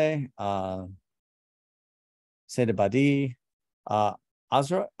 Ghazaleh, Seidabadi,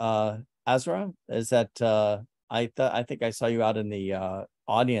 Asra, is that, I think I saw you out in the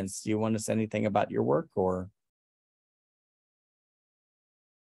audience. Do you want to say anything about your work or?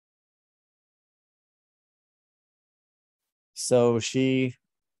 So she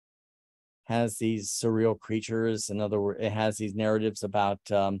has these surreal creatures. In other words, it has these narratives about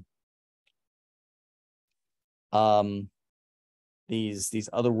these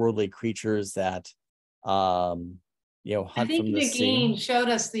otherworldly creatures that you know, hunt from the sea. Nadine showed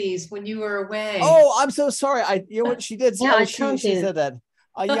us these when you were away. Oh, I'm so sorry. You know what she did? Yeah, she said that.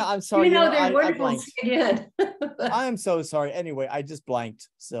 Yeah, I'm sorry. You know, they're they're wonderful to see again. I'm so sorry. Anyway, I just blanked,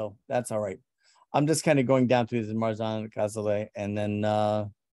 so that's all right. I'm just kind of going down through the Marjan, Ghazaleh, and then is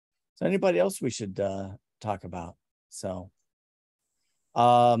there anybody else we should talk about? So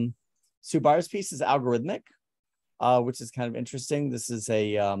Subar's piece is algorithmic, which is kind of interesting. This is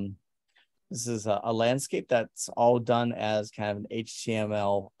a landscape that's all done as kind of an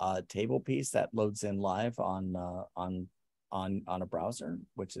HTML table piece that loads in live on a browser,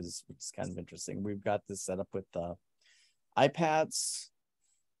 which is kind of interesting. We've got this set up with iPads,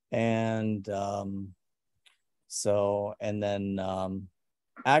 and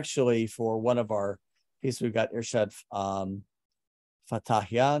actually for one of our pieces, we've got Ershad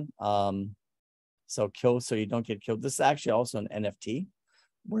Fatahian. So kill so you don't get killed. This is actually also an NFT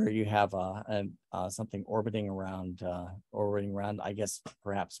where you have something orbiting around, I guess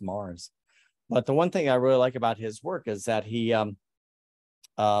perhaps Mars. But the one thing I really like about his work is that he, you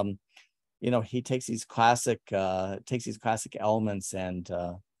know, he takes these classic elements and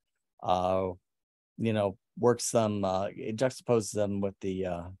you know, works them, juxtaposes them with the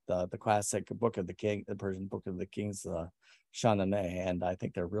classic Book of the King, the Persian Book of the Kings, Shahnameh, and I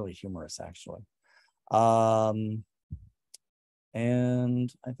think they're really humorous actually.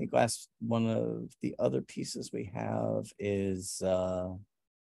 And I think last one of the other pieces we have is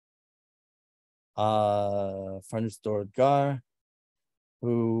Farnoush Doroodgar,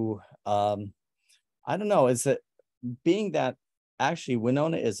 who I don't know, is it being that actually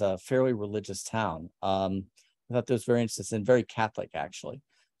Winona is a fairly religious town. I thought that was very interesting and very Catholic actually.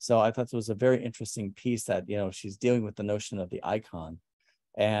 So I thought it was a very interesting piece that, you know, she's dealing with the notion of the icon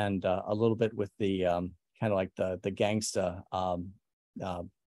and a little bit with the kind of like the gangsta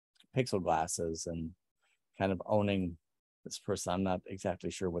pixel glasses and kind of owning this person. I'm not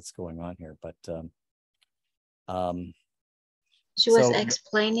exactly sure what's going on here, but she was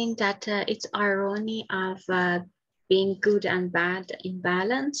explaining that it's irony of being good and bad in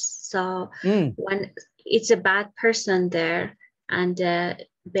balance. So when it's a bad person there and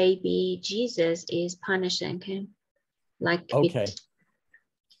baby Jesus is punishing him, like with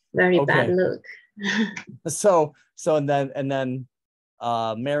very bad look. so and then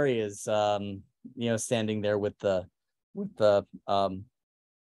Mary is you know, standing there with the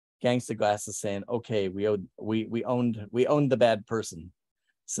gangster glasses saying, okay, we owned the bad person.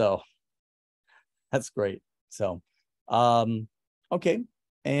 So that's great. So okay,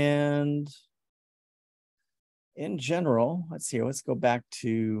 and in general, let's see, let's go back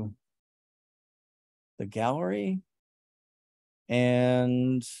to the gallery,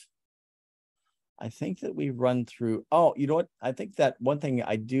 and I think that we run through, oh, you know what, I think that one thing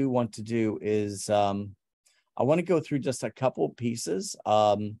I do want to do is I want to go through just a couple pieces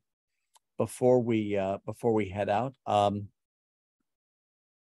before we head out.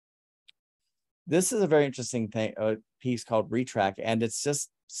 This is a very interesting thing, piece called Retrack, and it's just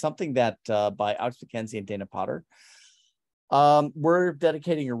something that by Alex McKenzie and Dana Potter. We're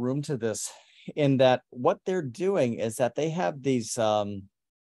dedicating a room to this, in that what they're doing is that they have these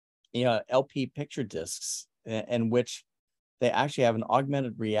you know, LP picture discs in which they actually have an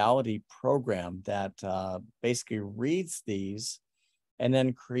augmented reality program that basically reads these and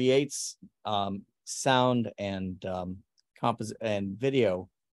then creates sound and composite and video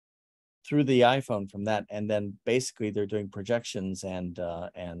through the iPhone from that, and then basically they're doing projections and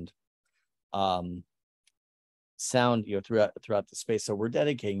sound, you know, throughout the space. So we're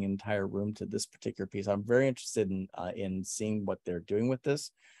dedicating an entire room to this particular piece. I'm very interested in seeing what they're doing with this.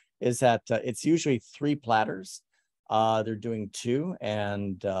 Is that it's usually 3 platters. They're doing 2,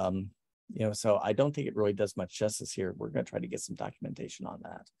 and you know, so I don't think it really does much justice here. We're going to try to get some documentation on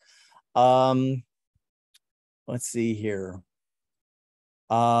that. Let's see here.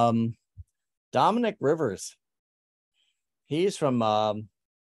 Dominic Rivers. He's from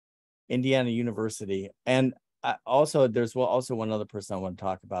Indiana University. And also, there's also one other person I want to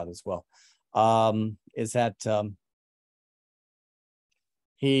talk about as well. Is that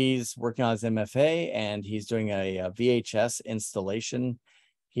he's working on his MFA, and he's doing a VHS installation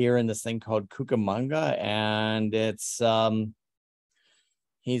here in this thing called Cucamonga, and it's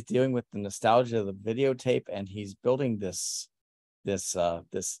he's dealing with the nostalgia of the videotape, and he's building this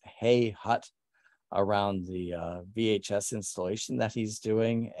hay hut around the VHS installation that he's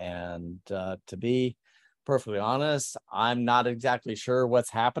doing. And to be perfectly honest, I'm not exactly sure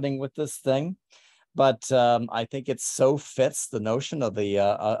what's happening with this thing, but I think it so fits the notion of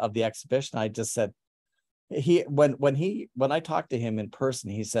the exhibition. I just said, when I talked to him in person,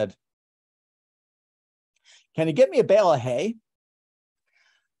 he said, "Can you get me a bale of hay?"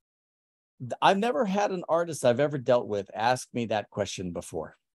 I've never had an artist I've ever dealt with ask me that question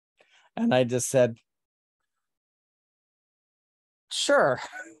before. And I just said, sure.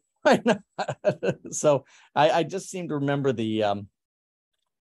 Why not? So I just seem to remember the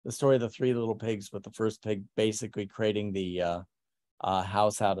story of the three little pigs, with the first pig basically creating the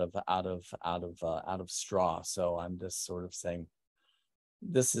house out of straw. So I'm just sort of saying,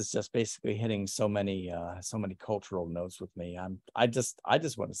 this is just basically hitting so many cultural notes with me. I just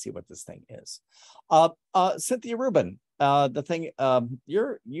want to see what this thing is. Cynthia Rubin, the thing,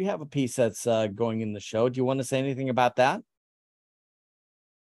 you have a piece that's going in the show. Do you want to say anything about that?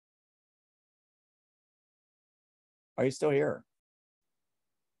 Are you still here?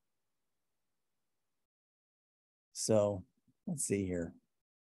 So let's see here.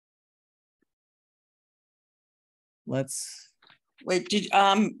 Wait,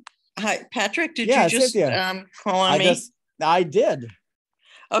 hi, Patrick, did you just call on me? I did.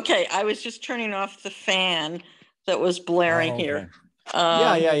 Okay, I was just turning off the fan that was blaring here.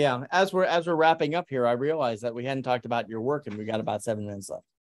 Yeah. As we're wrapping up here, I realized that we hadn't talked about your work, and we got about 7 minutes left.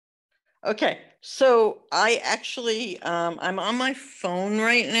 Okay, so I actually, I'm on my phone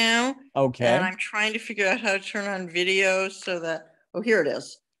right now. Okay. And I'm trying to figure out how to turn on video so that, oh, here it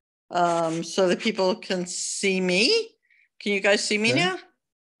is. So that people can see me. Can you guys see me now?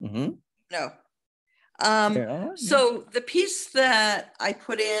 Mm-hmm. No. So the piece that I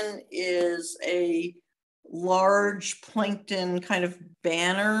put in is a large plankton kind of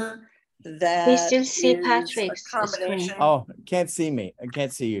banner that we still see Patrick's screen. Oh, can't see me. I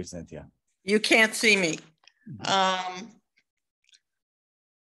can't see you, Cynthia. You can't see me. No,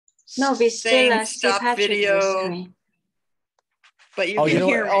 we still see Patrick's video. Screen. But you can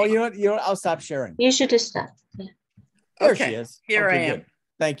hear me. You know what? I'll stop sharing. You should stop. Yeah. There she is. Here I am. Good.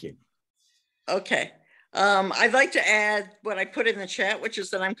 Thank you. Okay. I'd like to add what I put in the chat, which is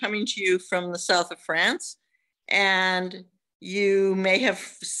that I'm coming to you from the south of France. And you may have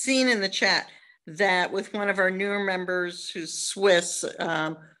seen in the chat that with one of our newer members who's Swiss,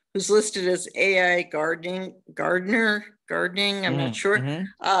 who's listed as AI gardening, I'm not sure,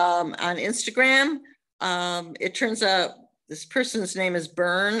 on Instagram. It turns out this person's name is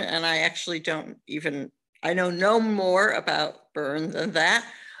Byrne, and I actually I know no more about Byrne than that,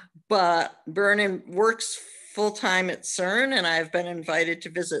 but Byrne works full-time at CERN, and I've been invited to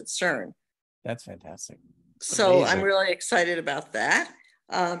visit CERN. That's fantastic. So amazing. I'm really excited about that.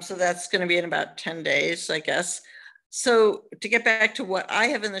 So that's going to be in about 10 days, I guess. So to get back to what I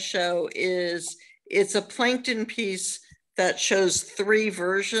have in the show it's a plankton piece that shows 3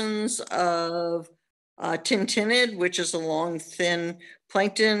 versions of tintinid, which is a long, thin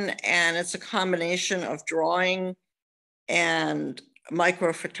plankton, and it's a combination of drawing and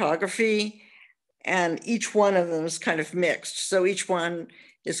microphotography, and each one of them is kind of mixed. So each one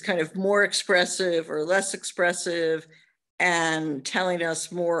is kind of more expressive or less expressive, and telling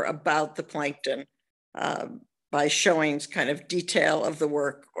us more about the plankton by showing kind of detail of the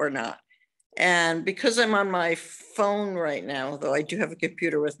work or not. And because I'm on my phone right now, though I do have a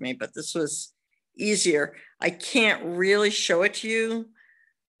computer with me, but this was easier, I can't really show it to you.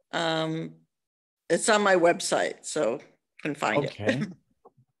 It's on my website, so you can find it.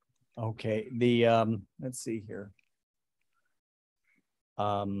 Okay. Let's see here.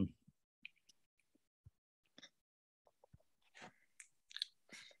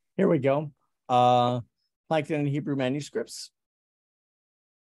 Here we go. Plankton in Hebrew manuscripts.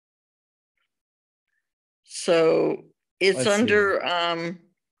 So it's under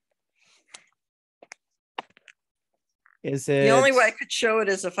is it the only way I could show it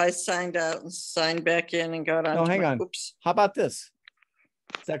is if I signed out and signed back in and got on. No, hang on. Oops. How about this?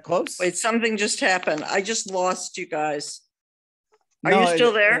 Is that close? Wait, something just happened. I just lost you guys. Are you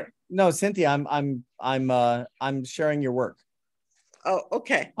still there? No, Cynthia, I'm sharing your work. Oh,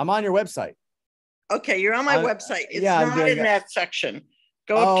 okay. I'm on your website. Okay, you're on my website. It's not in that section.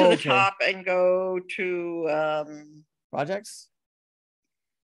 Go up to the top and go to projects.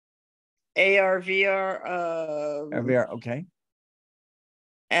 AR, VR. VR, okay.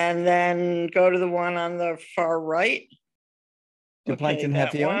 And then go to the one on the far right. Do plankton have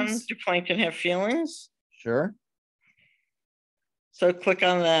feelings? Do plankton have feelings? Sure. So click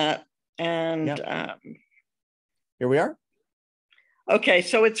on that and here we are. Okay,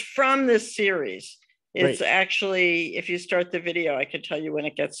 so it's from this series. It's Great. actually, if you start the video, I can tell you when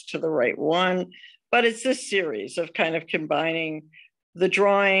it gets to the right one, but it's this series of kind of combining the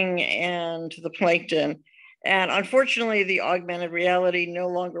drawing and the plankton. And unfortunately, the augmented reality no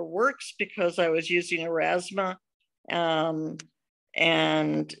longer works because I was using Erasma. And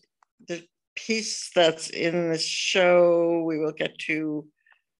the piece that's in the show, we will get to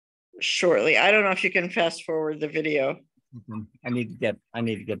shortly. I don't know if you can fast forward the video. I need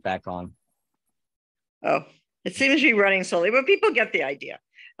to get back on. Oh, it seems to be running slowly, but people get the idea.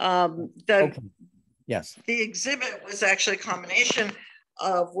 Yes. The exhibit was actually a combination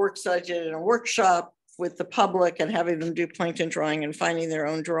of works I did in a workshop with the public and having them do plankton drawing and finding their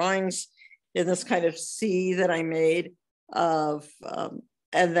own drawings in this kind of sea that I made of,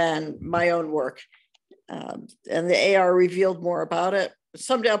 and then my own work. And the AR revealed more about it.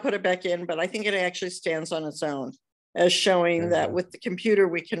 Someday I'll put it back in, but I think it actually stands on its own as showing that with the computer,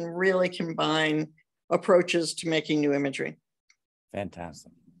 we can really combine approaches to making new imagery.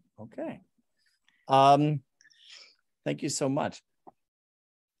 Fantastic. Okay. Thank you so much.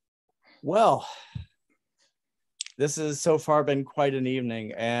 Well, this has so far been quite an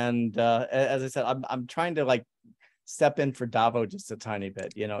evening. And as I said, I'm trying to like step in for Davo just a tiny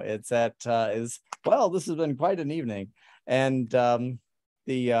bit. You know, it's that well, this has been quite an evening. And no,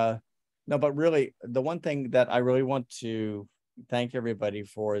 but really the one thing that I really want to thank everybody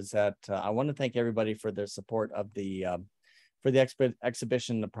for is that I want to thank everybody for their support of the for the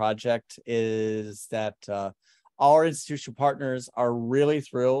exhibition. The project is that our institutional partners are really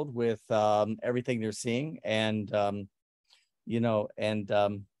thrilled with everything they're seeing. And, you know, and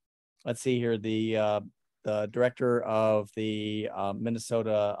let's see here, the director of the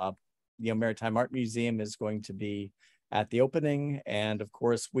Minnesota Maritime Art Museum is going to be at the opening. And of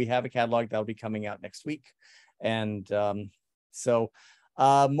course, we have a catalog that'll be coming out next week. And so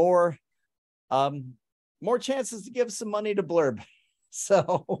more chances to give some money to Blurb.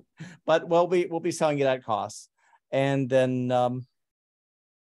 So, but we'll be selling it at cost. And then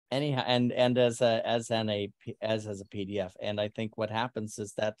anyhow, and as a PDF. And I think what happens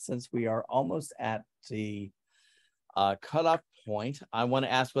is that since we are almost at the cutoff point, I want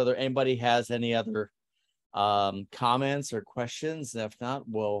to ask whether anybody has any other comments or questions. If not,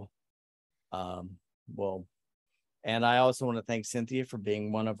 we'll. And I also want to thank Cynthia for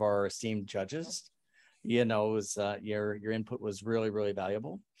being one of our esteemed judges. You know, your input was really, really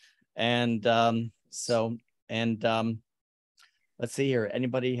valuable. And let's see here.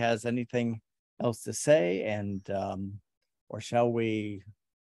 Anybody has anything else to say? And or shall we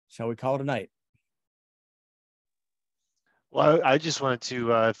call it a night? Well, I just wanted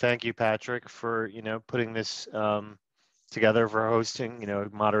to thank you, Patrick, for putting this together, for hosting,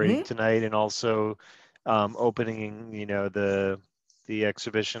 moderating tonight, and also opening the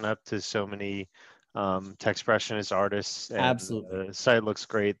exhibition up to so many Techspressionist artists. And absolutely, the site looks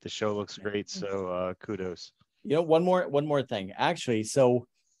great, the show looks great, so kudos. One more thing, actually. So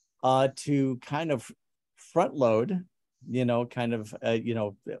to kind of front load, let's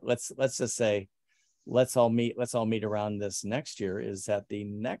just say let's all meet around this next year, is that the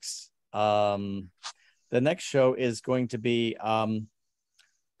next show is going to be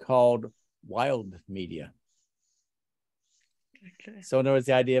called Wild Media. Okay. So in other words,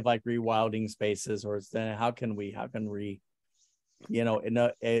 the idea of like rewilding spaces, or how can we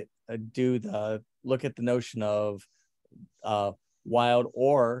look at the notion of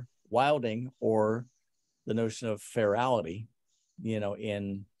wilding, or the notion of ferality,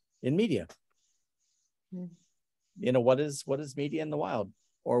 in media. What is media in the wild,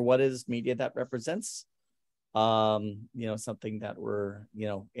 or what is media that represents something that we're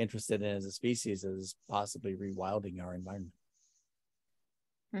interested in as a species, is possibly rewilding our environment.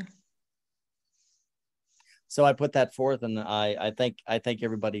 So I put that forth, and I thank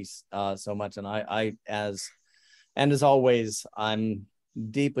everybody so much, and I as always, I'm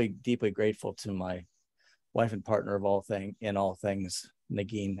deeply grateful to my wife and partner in all things,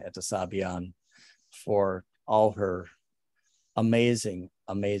 Negin Etasabian, for all her amazing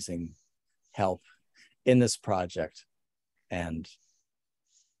help in this project, and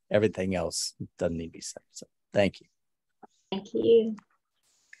everything else doesn't need to be said. So thank you. Thank you.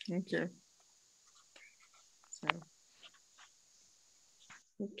 Thank you. So.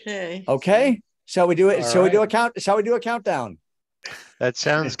 Okay. Okay. Shall we do it? All Shall we do a right. count? Shall we do a countdown? That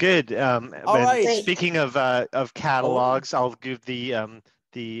sounds good. All But right. speaking of catalogs, I'll give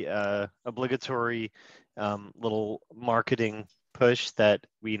the obligatory little marketing push that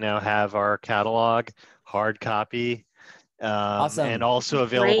we now have our catalog hard copy. Awesome. And also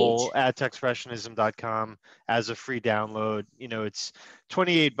available at techspressionism.com as a free download. You know, it's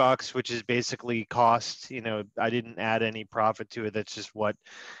 $28, which is basically cost. You know, I didn't add any profit to it. That's just what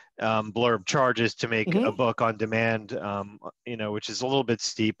Blurb charges to make a book on demand, you know, which is a little bit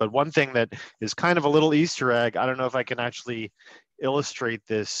steep. But one thing that is kind of a little Easter egg, I don't know if I can actually illustrate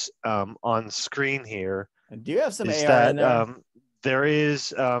this on screen here. Do you have some is AR that in there? there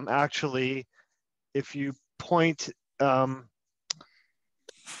is actually, if you point the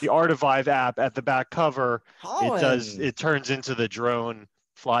Art of Vive app at the back cover, Colin. it turns into the drone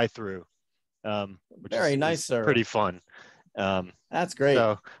fly through, which Very is nice, sir. pretty fun. That's great.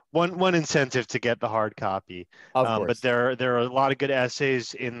 So one incentive to get the hard copy. Of course. But there are a lot of good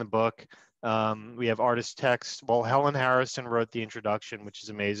essays in the book. We have artist text. Well, Helen Harrison wrote the introduction, which is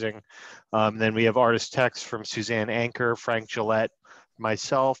amazing. Then we have artist text from Suzanne Anker, Frank Gillette,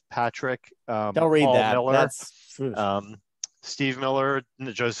 myself, Patrick, Don't read Paul that. Miller, That's Steve Miller,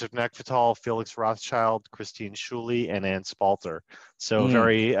 Joseph Neckvital, Felix Rothschild, Christine Schuley, and Ann Spalter. So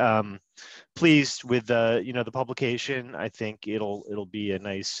very pleased with the publication. I think it'll be a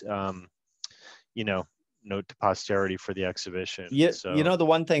nice note to posterity for the exhibition. Yeah, so, you know, the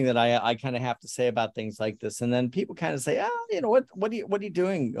one thing that I kind of have to say about things like this, and then people kind of say, you know, what are you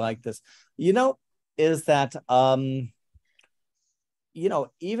doing like this? You know, is that you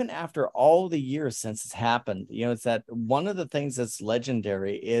know, even after all the years since it's happened, you know, it's that one of the things that's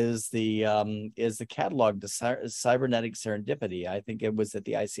legendary is the catalog, the Cybernetic Serendipity. I think it was at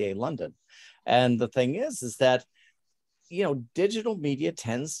the ICA London. And the thing is that, you know, digital media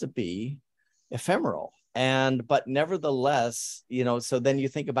tends to be ephemeral. But nevertheless, you know, so then you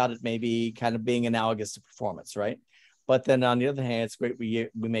think about it maybe kind of being analogous to performance, right? But then on the other hand, it's great we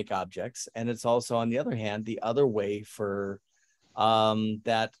make objects. And it's also, on the other hand, the other way for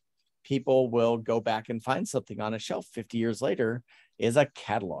that people will go back and find something on a shelf 50 years later is a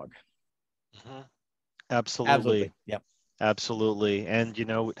catalog. Absolutely. Yep. Absolutely. And, you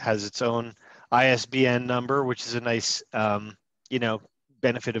know, it has its own ISBN number, which is a nice, you know,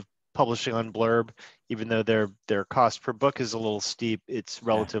 benefit of publishing on Blurb. Even though their cost per book is a little steep, it's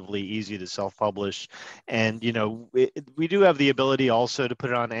relatively easy to self-publish. And, you know, we do have the ability also to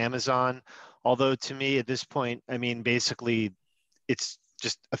put it on Amazon. Although to me at this point, I mean, basically, it's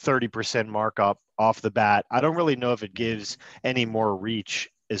just a 30% markup off the bat. I don't really know if it gives any more reach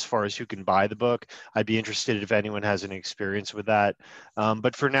as far as who can buy the book. I'd be interested if anyone has any experience with that.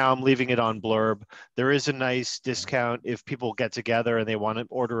 But for now, I'm leaving it on Blurb. There is a nice discount if people get together and they want to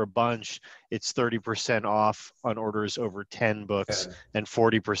order a bunch. It's 30% off on orders over 10 books and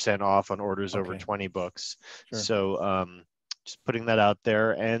 40% off on orders over 20 books. Sure. So just putting that out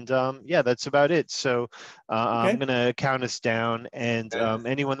there. And yeah, that's about it. So I'm going to count us down. And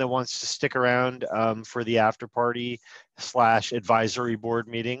anyone that wants to stick around for the after party / advisory board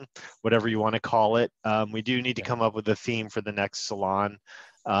meeting, whatever you want to call it, we do need to come up with a theme for the next salon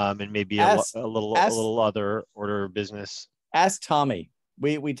and maybe a little other order of business. Ask Tommy.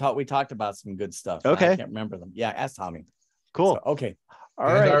 We talked about some good stuff. Okay. I can't remember them. Yeah, ask Tommy. Cool. So, okay. All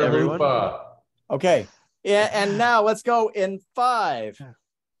right, everyone. Okay. Yeah, and now let's go in 5,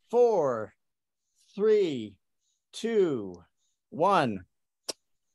 4, 3, 2, 1.